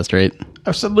on every list, right?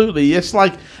 Absolutely. It's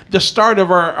like the start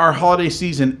of our holiday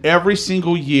season every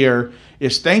single year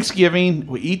is Thanksgiving.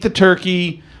 We eat the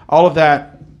turkey, all of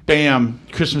that. Bam,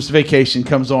 Christmas Vacation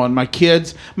comes on. My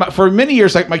kids, for many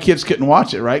years, like my kids couldn't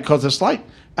watch it, right? Because it's like,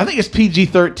 I think it's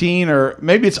PG-13, or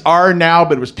maybe it's R now,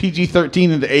 but it was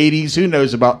PG-13 in the 80s. Who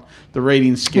knows about the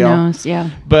rating scale? Who knows, yeah.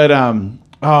 But,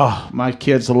 my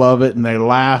kids love it, and they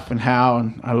laugh and howl,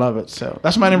 and I love it. So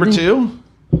that's my number 2.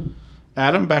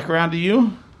 Adam, back around to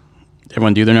you.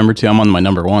 Everyone do their number 2. I'm on my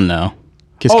number 1 now.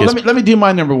 Kiss, Kiss. Let me do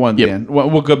my number 1 Yep. then.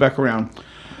 We'll go back around.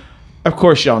 Of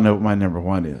course, y'all know what my number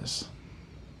 1 is.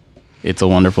 It's a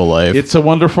Wonderful Life. It's a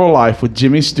Wonderful Life with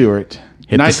Jimmy Stewart.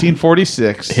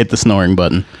 1946. Hit the snoring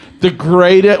button.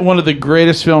 One of the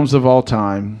greatest films of all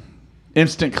time.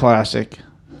 Instant classic.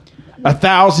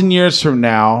 1,000 years from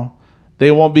now,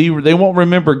 they won't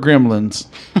remember Gremlins,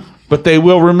 but they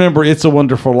will remember It's a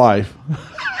Wonderful Life.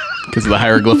 Because of the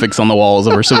hieroglyphics on the walls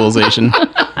of our civilization.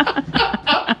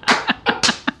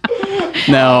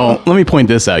 Now, let me point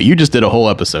this out. You just did a whole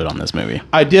episode on this movie.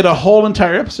 I did a whole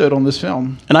entire episode on this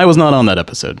film. And I was not on that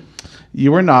episode.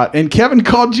 You were not. And Kevin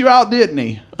called you out, didn't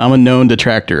he? I'm a known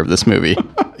detractor of this movie.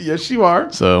 Yes, you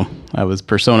are. So, I was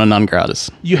persona non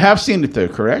gratis. You have seen it, though,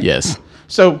 correct? Yes.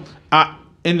 So,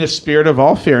 in the spirit of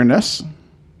all fairness,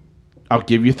 I'll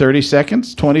give you 30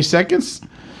 seconds, 20 seconds.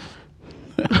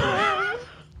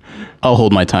 I'll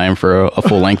hold my time for a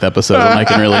full-length episode when I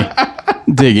can really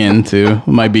dig into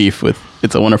my beef with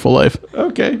It's a Wonderful Life.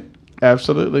 Okay,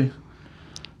 absolutely.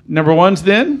 Number ones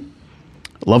then?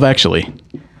 Love Actually.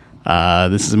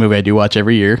 This is a movie I do watch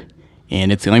every year,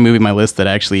 and it's the only movie on my list that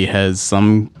actually has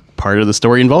some part of the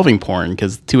story involving porn,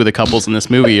 because two of the couples in this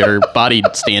movie are body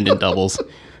stand-in doubles,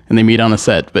 and they meet on a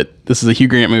set. But this is a Hugh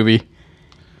Grant movie,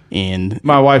 and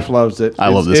my wife loves it. I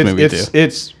love this movie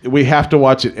too. We have to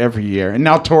watch it every year, and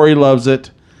now Tori loves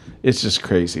it. It's just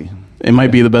crazy. It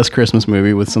might be the best Christmas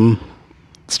movie with some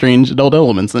strange adult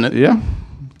elements in it. Yeah.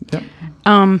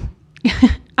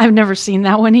 I've never seen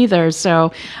that one either.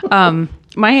 So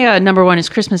my number one is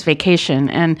Christmas Vacation.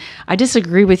 And I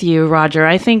disagree with you, Roger.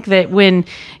 I think that when,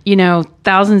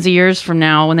 thousands of years from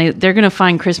now, when they're going to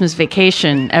find Christmas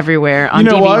Vacation everywhere on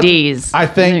DVDs. What? I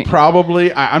think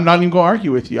probably, I'm not even going to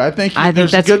argue with you. I think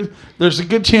there's a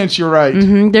good chance you're right.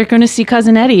 Mm-hmm, they're going to see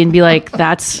Cousin Eddie and be like,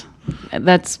 that's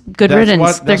good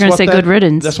riddance. They're going to say good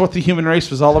riddance. That's what the human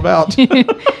race was all about.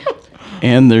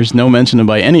 And there's no mention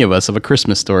by any of us of A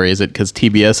Christmas Story. Is it because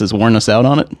TBS has worn us out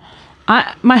on it?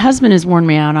 My husband has worn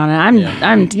me out on it.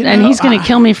 And he's going to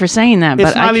kill me for saying that.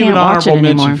 But I can't watch it anymore. It's not even an honorable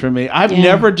mention for me. I've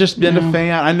never just been a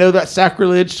fan. I know that's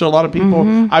sacrilege to a lot of people.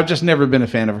 Mm-hmm. I've just never been a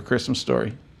fan of A Christmas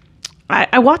Story.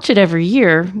 I watch it every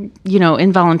year,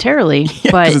 involuntarily.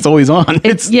 Yeah, but it's always on.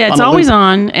 It's always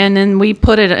on, and then we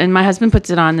put it, and my husband puts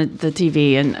it on the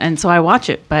TV, and so I watch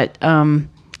it. But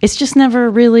it's just never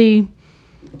really.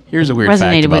 Here's a weird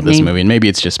fact about this movie, and maybe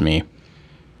it's just me.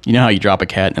 You know how you drop a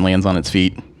cat and it lands on its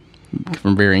feet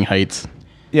from varying heights?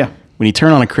 Yeah. When you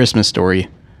turn on A Christmas Story,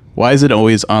 why is it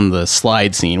always on the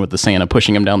slide scene with the Santa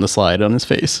pushing him down the slide on his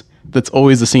face? That's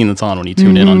always the scene that's on when you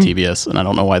tune in on TBS, and I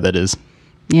don't know why that is.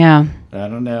 Yeah. I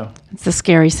don't know. It's the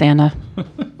scary Santa.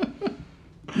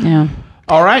 Yeah.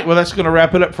 All right. Well, that's going to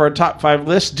wrap it up for our top 5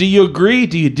 list. Do you agree?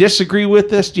 Do you disagree with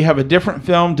this? Do you have a different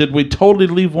film? Did we totally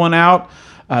leave one out?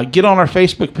 Get on our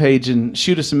Facebook page and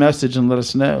shoot us a message and let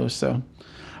us know. So,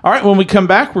 all right. When we come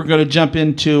back, we're going to jump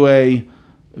into a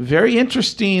very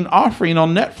interesting offering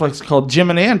on Netflix called Jim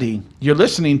and Andy. You're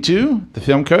listening to the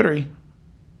Film Coterie.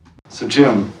 So,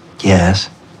 Jim. Yes?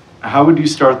 How would you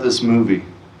start this movie?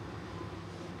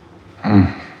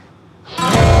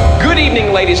 Good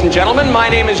evening, ladies and gentlemen. My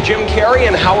name is Jim Carrey,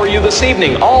 and how are you this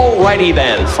evening? Alrighty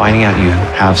then. Finding out you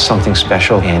have something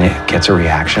special and it gets a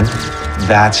reaction.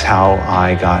 That's how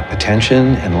I got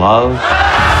attention and love.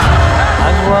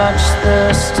 I've watched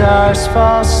the stars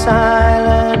fall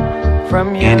silent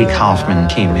from your Andy Kaufman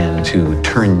came in to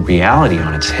turn reality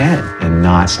on its head and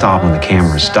not stop when the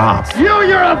camera stopped.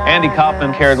 Andy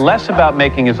Kaufman cared less about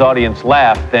making his audience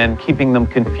laugh than keeping them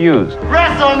confused.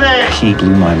 He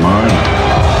blew my mind.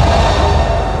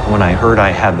 When I heard I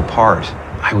had the part,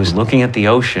 I was looking at the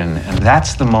ocean, and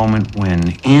that's the moment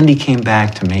when Andy came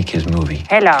back to make his movie.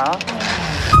 Hello.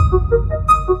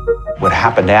 What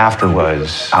happened after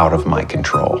was out of my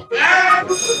control.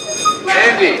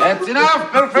 Andy, that's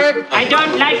enough. Perfect. I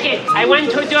don't like it. I want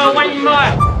to do one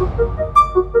more.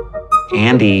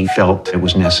 Andy felt it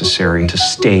was necessary to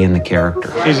stay in the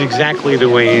character. He's exactly the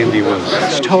way Andy was.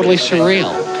 It's totally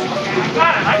surreal.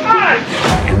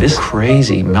 And this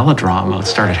crazy melodrama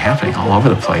started happening all over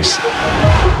the place.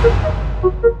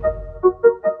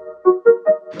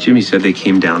 Jimmy said they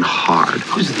came down hard.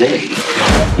 Who's they?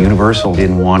 Universal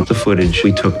didn't want the footage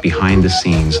we took behind the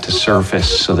scenes to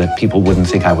surface so that people wouldn't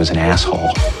think I was an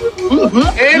asshole.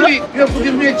 Andy, you have to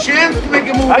give me a chance to make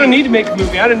a movie. I don't need to make a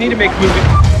movie.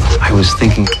 I was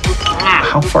thinking,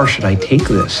 how far should I take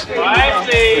this? I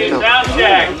see. Sound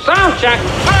check. Sound check.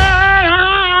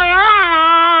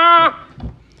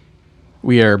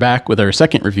 We are back with our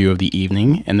second review of the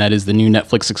evening, and that is the new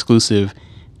Netflix exclusive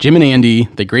Jim and Andy,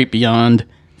 The Great Beyond,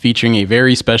 featuring a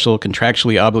very special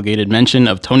contractually obligated mention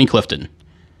of Tony Clifton.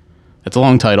 That's a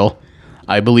long title.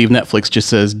 I believe Netflix just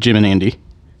says Jim and Andy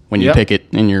when you pick it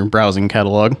in your browsing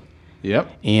catalog.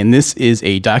 Yep. And this is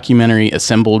a documentary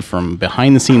assembled from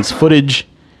behind-the-scenes footage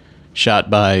shot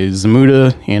by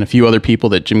Zamuda and a few other people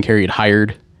that Jim Carrey had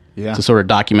hired to sort of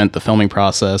document the filming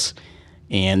process.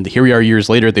 And here we are years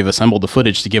later, they've assembled the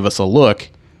footage to give us a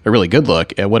really good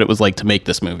look at what it was like to make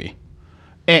this movie.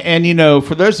 And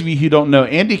for those of you who don't know,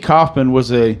 Andy Kaufman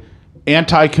was a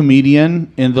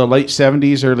anti-comedian in the late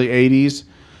 70s, early 80s.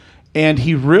 And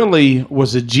he really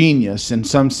was a genius in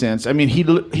some sense. I mean,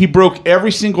 he broke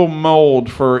every single mold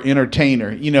for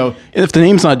entertainer. If the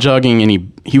name's not jogging,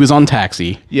 and he was on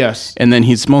Taxi. Yes. And then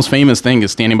his most famous thing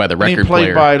is Standing by the Record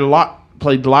Player.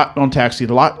 Played a lot on Taxi,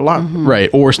 a lot. Mm-hmm. Right,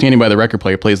 or Standing by the Record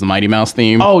Player plays the Mighty Mouse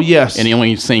theme. Oh, yes. And he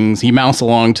only he mounts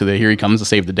along to the Here He Comes to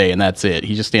Save the Day, and that's it.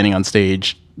 He's just standing on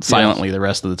stage silently the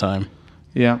rest of the time.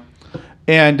 Yeah.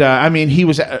 And, he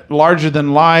was larger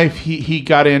than life. He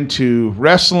got into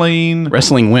wrestling.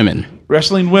 Wrestling women.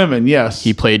 Wrestling women, yes.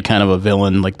 He played kind of a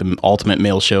villain, like the ultimate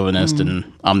male chauvinist, and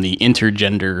I'm the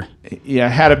intergender. Yeah,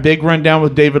 had a big rundown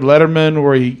with David Letterman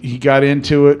where he got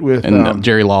into it with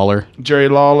Jerry Lawler. Jerry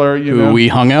Lawler, who we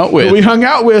hung out with.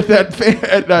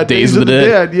 At Days of the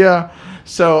Dead. Yeah.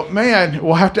 So, man,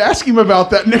 we'll have to ask him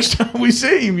about that next time we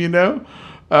see him,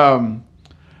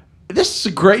 This is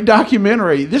a great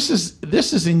documentary. This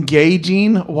is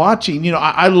engaging watching.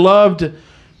 I loved.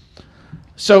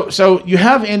 So you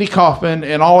have Andy Kaufman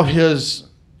and all of his,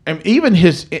 and even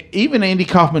Andy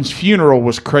Kaufman's funeral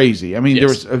was crazy. I mean,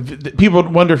 yes. There was people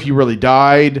wonder if he really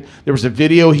died. There was a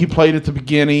video he played at the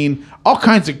beginning. All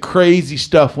kinds of crazy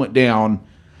stuff went down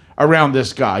around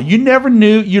this guy. You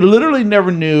literally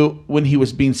never knew when he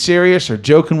was being serious or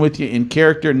joking with you in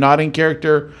character, not in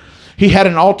character. He had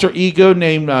an alter ego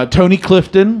named Tony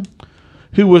Clifton,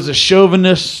 who was a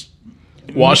chauvinist.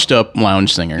 Washed up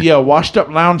lounge singer. Yeah, washed up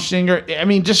lounge singer. I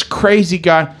mean, just crazy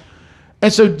guy.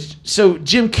 And so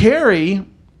Jim Carrey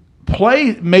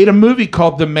made a movie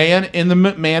called The Man in the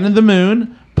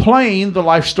Moon, playing the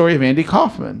life story of Andy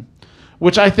Kaufman,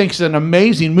 which I think is an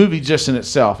amazing movie just in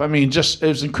itself. I mean, it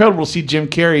was incredible to see Jim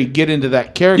Carrey get into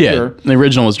that character. Yeah, the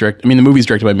original was the movie's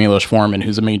directed by Milos Forman,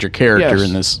 who's a major character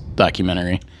in this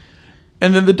documentary.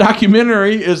 And then the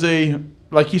documentary is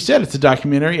like you said, it's a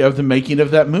documentary of the making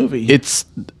of that movie. It's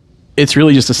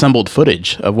really just assembled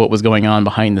footage of what was going on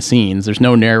behind the scenes. There's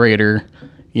no narrator.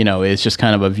 It's just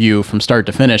kind of a view from start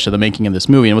to finish of the making of this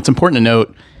movie. And what's important to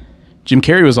note, Jim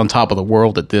Carrey was on top of the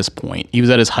world at this point. He was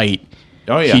at his height.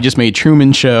 Oh, yeah. He just made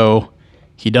Truman Show.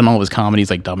 He'd done all of his comedies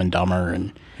like Dumb and Dumber.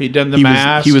 And he'd done The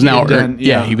Mask. He was now earning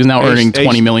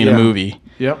 $20 million a movie.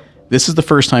 Yep. This is the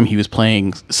first time he was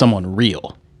playing someone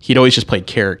real. He'd always just played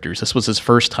characters. This was his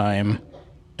first time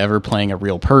ever playing a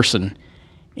real person,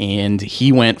 and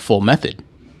he went full method.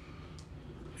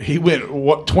 He went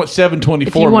 724.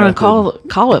 If you want to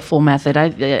call it full method, I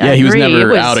he was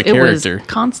never out of character. It was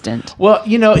constant. Well,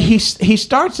 he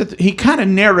starts he kind of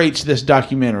narrates this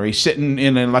documentary sitting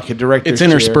in like a director's chair.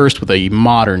 It's interspersed with a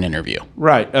modern interview,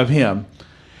 right, of him,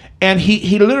 and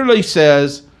he literally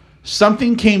says,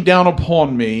 "Something came down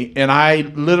upon me, and I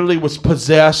literally was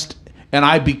possessed, and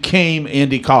I became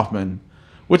Andy Kaufman."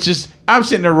 Which is, I'm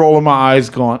sitting there rolling my eyes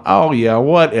going, oh yeah,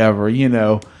 whatever,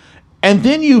 And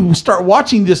then you start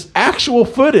watching this actual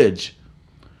footage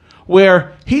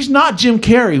where he's not Jim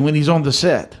Carrey when he's on the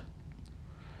set.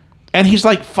 And he's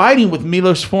like fighting with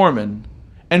Milos Forman.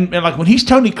 And like when he's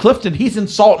Tony Clifton, he's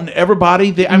insulting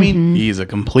everybody. He's a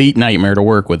complete nightmare to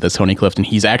work with, this Tony Clifton.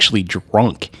 He's actually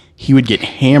drunk. He would get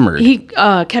hammered. He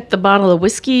kept the bottle of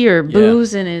whiskey or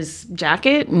booze in his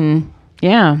jacket and...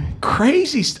 Yeah.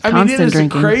 Crazy. It is a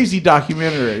crazy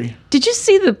documentary. Did you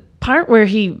see the part where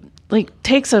he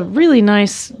takes a really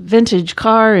nice vintage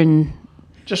car and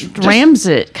just rams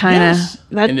it kind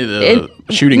of into the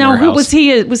shooting warehouse? Who was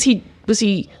he?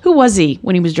 Who was he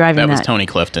when he was driving that? That was Tony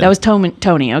Clifton. That was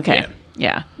Tony. Okay.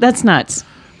 Yeah. That's nuts.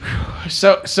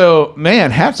 So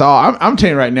man, hats off. I'm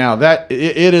telling you right now that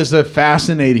it is a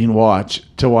fascinating watch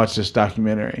to watch this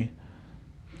documentary.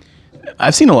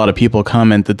 I've seen a lot of people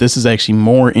comment that this is actually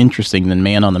more interesting than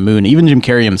Man on the Moon. Even Jim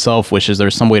Carrey himself wishes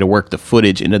there's some way to work the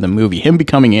footage into the movie. Him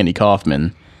becoming Andy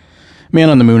Kaufman. Man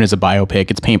on the Moon is a biopic.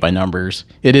 It's paint by numbers.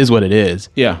 It is what it is.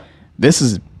 Yeah. This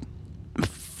is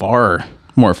far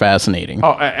more fascinating.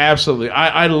 Oh, absolutely.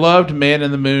 I loved Man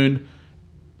on the Moon.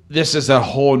 This is a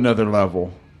whole nother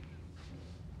level.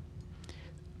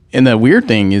 And the weird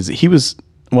thing is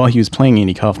while he was playing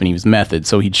Andy Kaufman, he was method.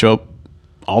 So he'd show up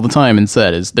all the time and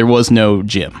said there was no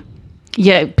Jim.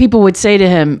 Yeah, people would say to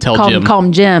him, call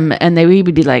him Jim, and he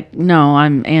would be like, no,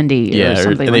 I'm Andy, or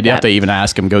something and like they'd have to even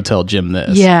ask him, go tell Jim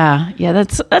this. Yeah,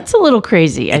 that's a little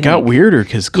crazy. It got weirder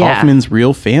because Kaufman's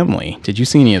real family. Did you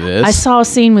see any of this? I saw a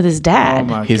scene with his dad. Oh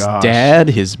my his gosh. dad,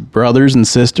 his brothers and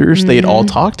sisters, they'd all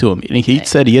talk to him, and he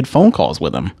said he had phone calls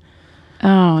with him.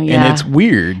 Oh, yeah. And it's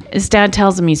weird. His dad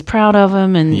tells him he's proud of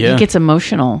him, and he gets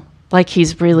emotional. Like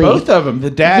he's really... Both of them, the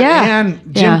dad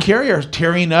and Jim Carrey, are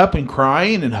tearing up and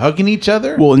crying and hugging each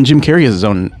other. Well, and Jim Carrey has his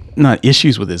own, not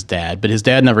issues with his dad, but his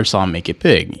dad never saw him make it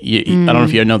big. I don't know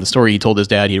if you know the story. He told his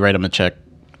dad he'd write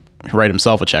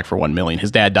himself a check for $1 million.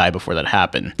 His dad died before that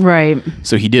happened. Right.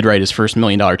 So he did write his first $1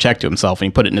 million check to himself, and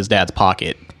he put it in his dad's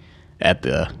pocket at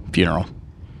the funeral.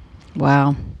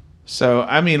 Wow. So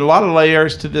a lot of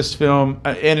layers to this film,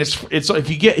 and it's if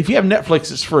you have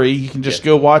Netflix, it's free. You can just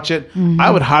go watch it. Mm-hmm.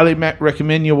 I would highly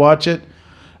recommend you watch it,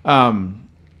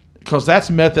 because that's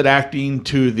method acting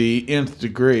to the nth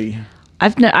degree.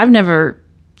 I've never,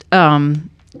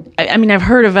 I've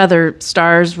heard of other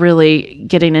stars really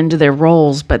getting into their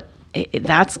roles, but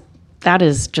that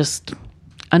is just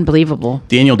unbelievable.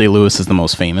 Daniel Day-Lewis is the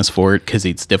most famous for it because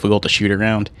it's difficult to shoot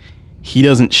around. He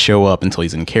doesn't show up until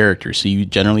he's in character, so you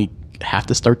generally have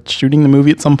to start shooting the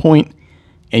movie at some point,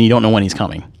 and you don't know when he's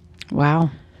coming. Wow.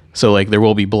 So, like, There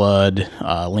Will Be Blood,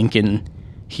 Lincoln,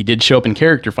 he did show up in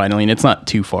character finally, and it's not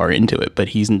too far into it, but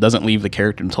he doesn't leave the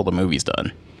character until the movie's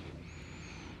done.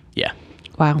 Yeah.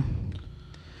 Wow.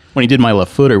 When he did My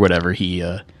Left Foot or whatever, he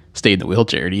stayed in the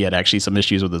wheelchair, and he had actually some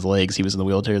issues with his legs. He was in the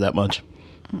wheelchair that much.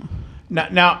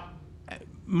 Now,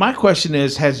 my question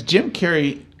is, has Jim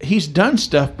Carrey, he's done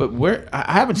stuff, but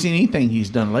I haven't seen anything he's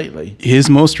done lately. His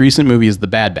most recent movie is The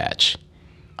Bad Batch.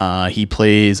 He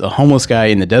plays a homeless guy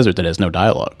in the desert that has no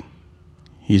dialogue.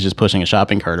 He's just pushing a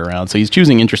shopping cart around. So he's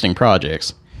choosing interesting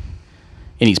projects.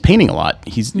 And he's painting a lot.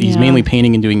 He's mainly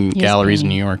painting and doing galleries in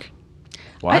New York.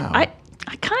 Wow.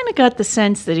 I kind of got the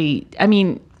sense that he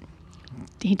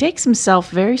takes himself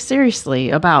very seriously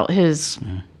about his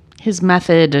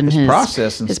method and his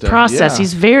process and his stuff. process. Yeah.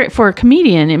 He's very, for a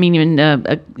comedian, I mean, even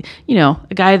a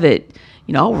guy that,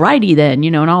 alrighty then,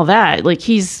 and all that. Like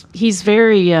he's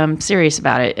very serious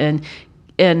about it,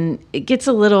 and it gets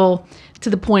a little to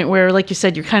the point where, like you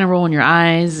said, you're kind of rolling your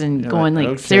eyes and going like,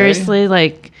 okay. Seriously,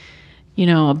 like,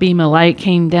 a beam of light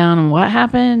came down and what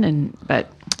happened,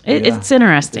 but it's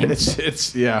interesting.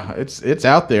 It's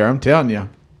out there. I'm telling you.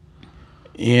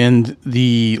 And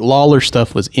the Lawler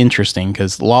stuff was interesting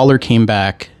because Lawler came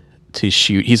back to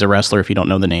shoot. He's a wrestler, if you don't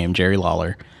know the name, Jerry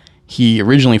Lawler. He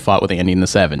originally fought with Andy in the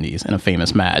 70s in a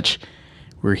famous match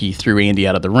where he threw Andy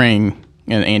out of the ring,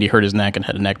 and Andy hurt his neck and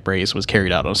had a neck brace, was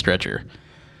carried out on a stretcher.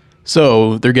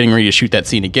 So they're getting ready to shoot that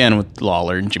scene again with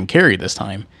Lawler and Jim Carrey this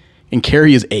time. And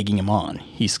Carrey is egging him on.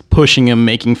 He's pushing him,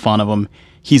 making fun of him.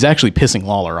 He's actually pissing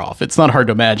Lawler off. It's not hard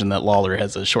to imagine that Lawler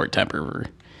has a short temper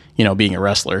for, being a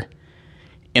wrestler.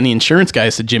 And the insurance guy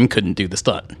said Jim couldn't do the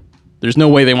stunt. There's no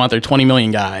way they want their $20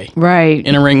 million guy right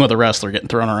in a ring with a wrestler getting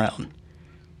thrown around.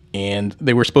 And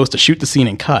they were supposed to shoot the scene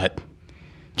and cut.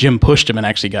 Jim pushed him and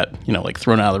actually got,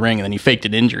 thrown out of the ring, and then he faked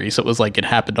an injury. So it was like it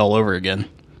happened all over again.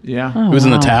 Yeah. It was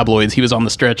in the tabloids. He was on the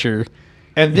stretcher.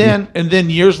 And then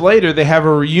years later, they have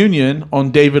a reunion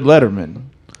on David Letterman.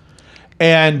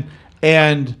 And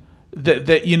that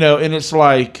and it's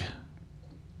like,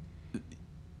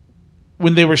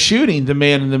 when they were shooting The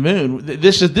Man in the Moon,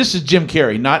 this is Jim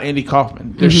Carrey, not Andy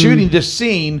Kaufman. They're shooting this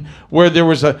scene where there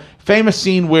was a famous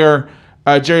scene where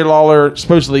Jerry Lawler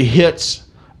supposedly hits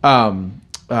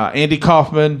Andy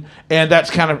Kaufman, and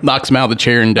that's kind of knocks him out of the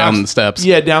chair and down the steps.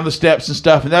 Yeah, down the steps and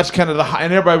stuff, and that's kind of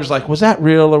and everybody was like, "Was that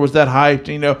real or was that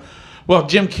hyped?" Well,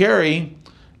 Jim Carrey,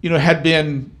 had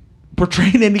been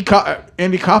portraying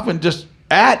Andy Kaufman just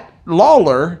at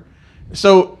Lawler,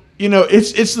 so.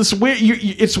 It's this weird.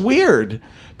 It's weird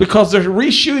because they're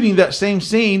reshooting that same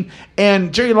scene,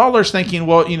 and Jerry Lawler's thinking,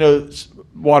 well,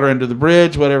 water under the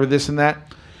bridge, whatever, this and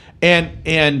that,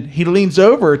 and he leans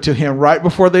over to him right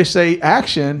before they say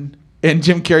action, and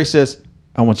Jim Carrey says,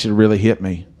 "I want you to really hit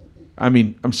me. I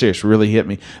mean, I'm serious, really hit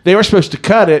me." They were supposed to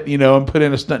cut it, and put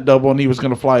in a stunt double, and he was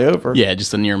going to fly over. Yeah,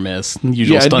 just a near miss,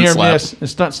 usual stunt near slap. miss, and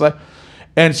stunt slap,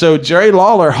 and so Jerry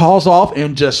Lawler hauls off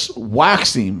and just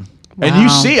whacks him. Wow. And you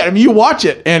see it. I mean, you watch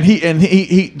it, and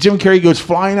Jim Carrey goes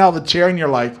flying out of the chair, and you're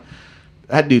like,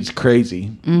 "That dude's crazy.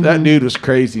 Mm-hmm. That dude was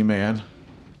crazy, man."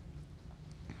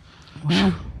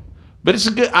 Wow. But it's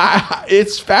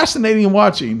it's fascinating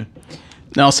watching.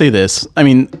 Now I'll say this. I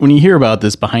mean, when you hear about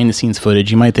this behind the scenes footage,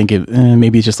 you might think of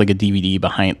maybe it's just like a DVD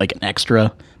behind, like an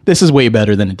extra. This is way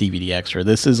better than a DVD extra.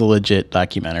 This is a legit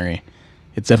documentary.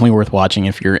 It's definitely worth watching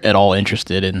if you're at all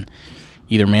interested in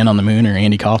either Man on the Moon or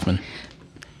Andy Kaufman.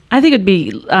 I think it'd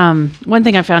be one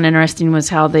thing I found interesting was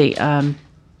how they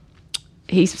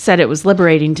he said it was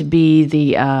liberating to be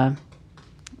the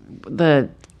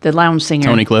lounge singer.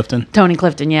 Tony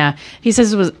Clifton, yeah. He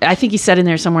says it was. I think he said in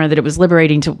there somewhere that it was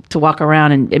liberating to walk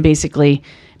around and basically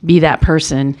be that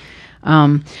person.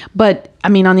 But I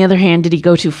mean, on the other hand, did he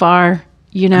go too far?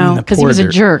 Because he was a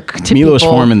jerk to Milos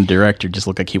people. Forman, the director, just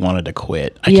looked like he wanted to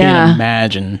quit. I can't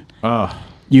imagine.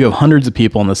 You have hundreds of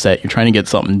people on the set. You're trying to get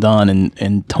something done,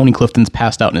 and Tony Clifton's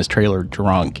passed out in his trailer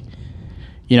drunk.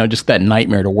 Just that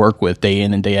nightmare to work with day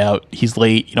in and day out. He's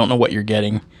late. You don't know what you're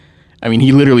getting. I mean,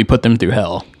 he literally put them through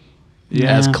hell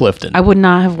as Clifton. I would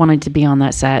not have wanted to be on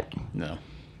that set. No.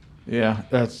 Yeah,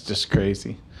 that's just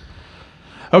crazy.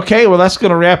 Okay, well, that's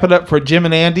going to wrap it up for Jim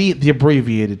and Andy, the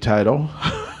abbreviated title.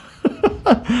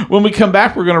 When we come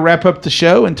back, we're going to wrap up the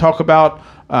show and talk about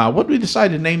what did we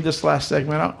decide to name this last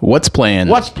segment? What's Playing?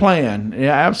 What's Playing?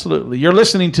 Yeah, absolutely. You're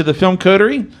listening to the Film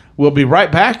Coterie. We'll be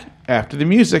right back after the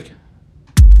music.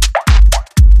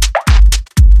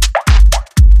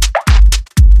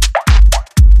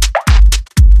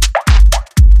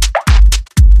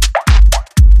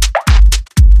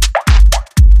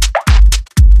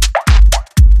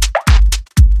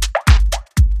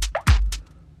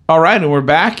 All right, and we're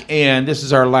back, and this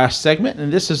is our last segment,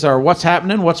 and this is our what's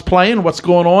happening, what's playing, what's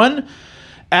going on.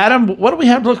 Adam, what do we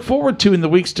have to look forward to in the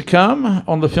weeks to come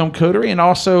on the Film Coterie, and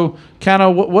also kind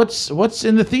of what's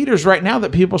in the theaters right now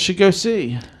that people should go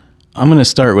see? I'm going to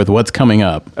start with what's coming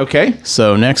up. Okay.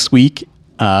 So next week,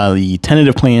 the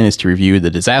tentative plan is to review The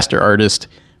Disaster Artist,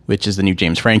 which is the new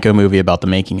James Franco movie about the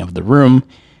making of The Room.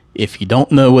 If you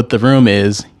don't know what The Room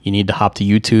is, you need to hop to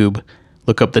YouTube,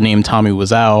 look up the name Tommy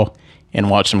Wiseau, and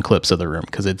watch some clips of The Room,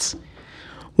 because it's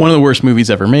one of the worst movies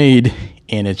ever made,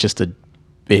 and it's just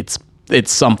it's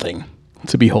something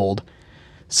to behold.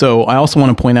 So I also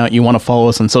want to point out, you want to follow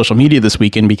us on social media this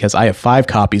weekend, because I have 5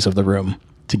 copies of The Room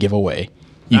to give away.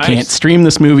 You can't stream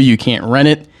this movie, you can't rent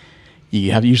it,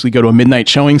 you have to usually go to a midnight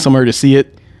showing somewhere to see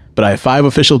it, but I have 5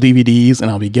 official DVDs,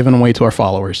 and I'll be giving away to our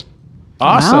followers.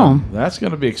 Awesome. Wow. That's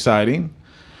going to be exciting.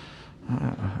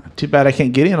 Too bad I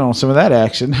can't get in on some of that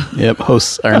action. Yep,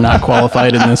 hosts are not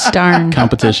qualified in this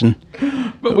competition.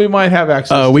 But we might have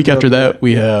access. A week after that,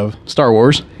 we have Star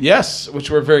Wars. Yes, which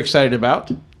we're very excited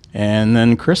about. And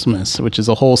then Christmas, which is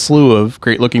a whole slew of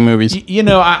great-looking movies.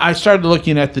 I started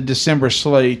looking at the December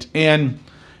slate, and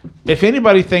if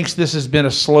anybody thinks this has been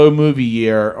a slow movie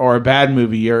year or a bad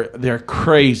movie year, they're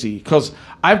crazy. Because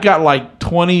I've got like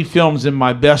 20 films in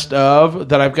my best of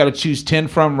that I've got to choose 10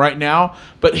 from right now.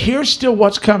 But here's still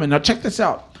what's coming. Now check this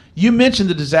out. You mentioned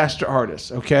The Disaster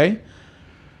Artist, okay?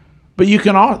 But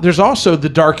there's also The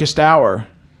Darkest Hour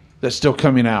that's still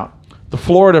coming out. The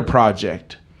Florida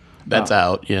Project. That's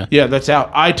out, yeah. Yeah, that's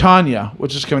out. I, Tonya,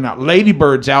 which is coming out. Lady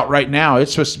Bird's out right now.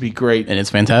 It's supposed to be great. And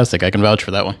it's fantastic. I can vouch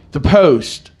for that one. The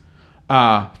Post.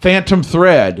 Phantom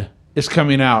Thread is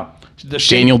coming out.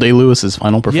 Daniel Day-Lewis's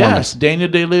final performance. Yes, Daniel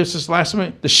Day-Lewis's last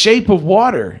movie. The Shape of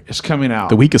Water is coming out.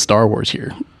 The week of Star Wars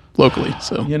here, locally.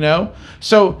 So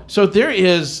So there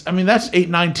is, that's 8,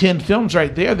 9, 10 films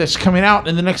right there that's coming out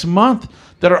in the next month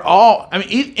that are all,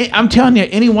 I'm telling you,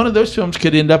 any one of those films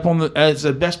could end up as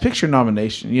a Best Picture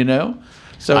nomination,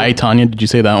 So I, Tonya, did you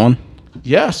say that one?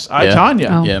 Yes, I,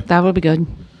 Tonya. Oh, yeah. That would be good.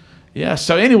 Yeah,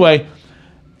 so anyway,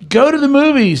 go to the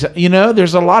movies.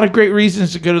 There's a lot of great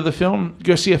reasons to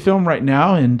go see a film right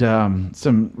now, and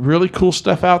some really cool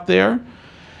stuff out there.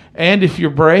 And if you're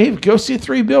brave, go see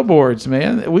Three Billboards,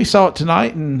 man. We saw it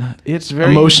tonight, and it's very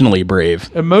emotionally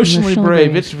brave. Emotionally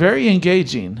brave. It's very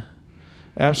engaging.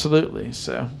 Absolutely.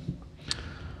 So,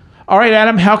 all right,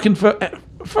 Adam.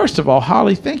 First of all,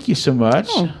 Holly, thank you so much.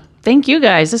 Oh, thank you,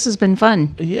 guys. This has been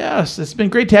fun. Yes, it's been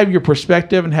great to have your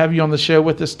perspective and have you on the show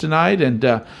with us tonight. And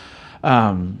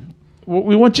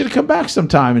we want you to come back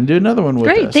sometime and do another one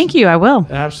with us. Great, thank you. I will.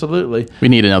 Absolutely. We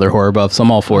need another horror buff, so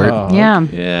I'm all for it. Yeah.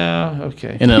 Okay. Yeah,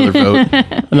 okay. And another vote.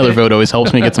 Another vote always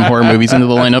helps me get some horror movies into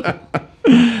the lineup.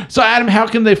 So, Adam, how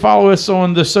can they follow us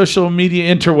on the social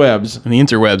media interwebs? On the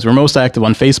interwebs, we're most active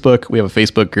on Facebook. We have a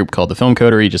Facebook group called the Film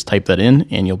Coterie. Just type that in,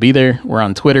 and you'll be there. We're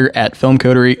on Twitter at Film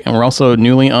Coterie, and we're also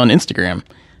newly on Instagram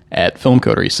at Film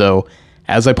Coterie. So,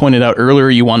 as I pointed out earlier,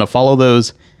 you want to follow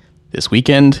those this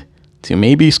weekend to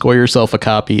maybe score yourself a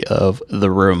copy of The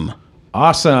Room.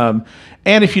 Awesome.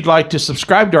 And if you'd like to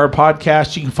subscribe to our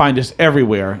podcast, you can find us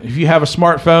everywhere. If you have a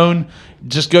smartphone,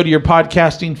 just go to your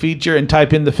podcasting feature and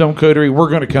type in the Film Coterie. We're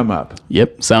going to come up.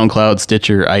 Yep. SoundCloud,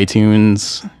 Stitcher,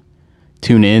 iTunes,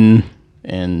 TuneIn,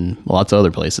 and lots of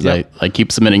other places. Yep. I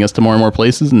keep submitting us to more and more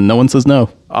places, and no one says no.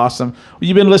 Awesome. Well,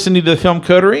 you've been listening to the Film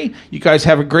Coterie. You guys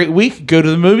have a great week. Go to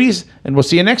the movies, and we'll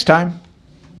see you next time.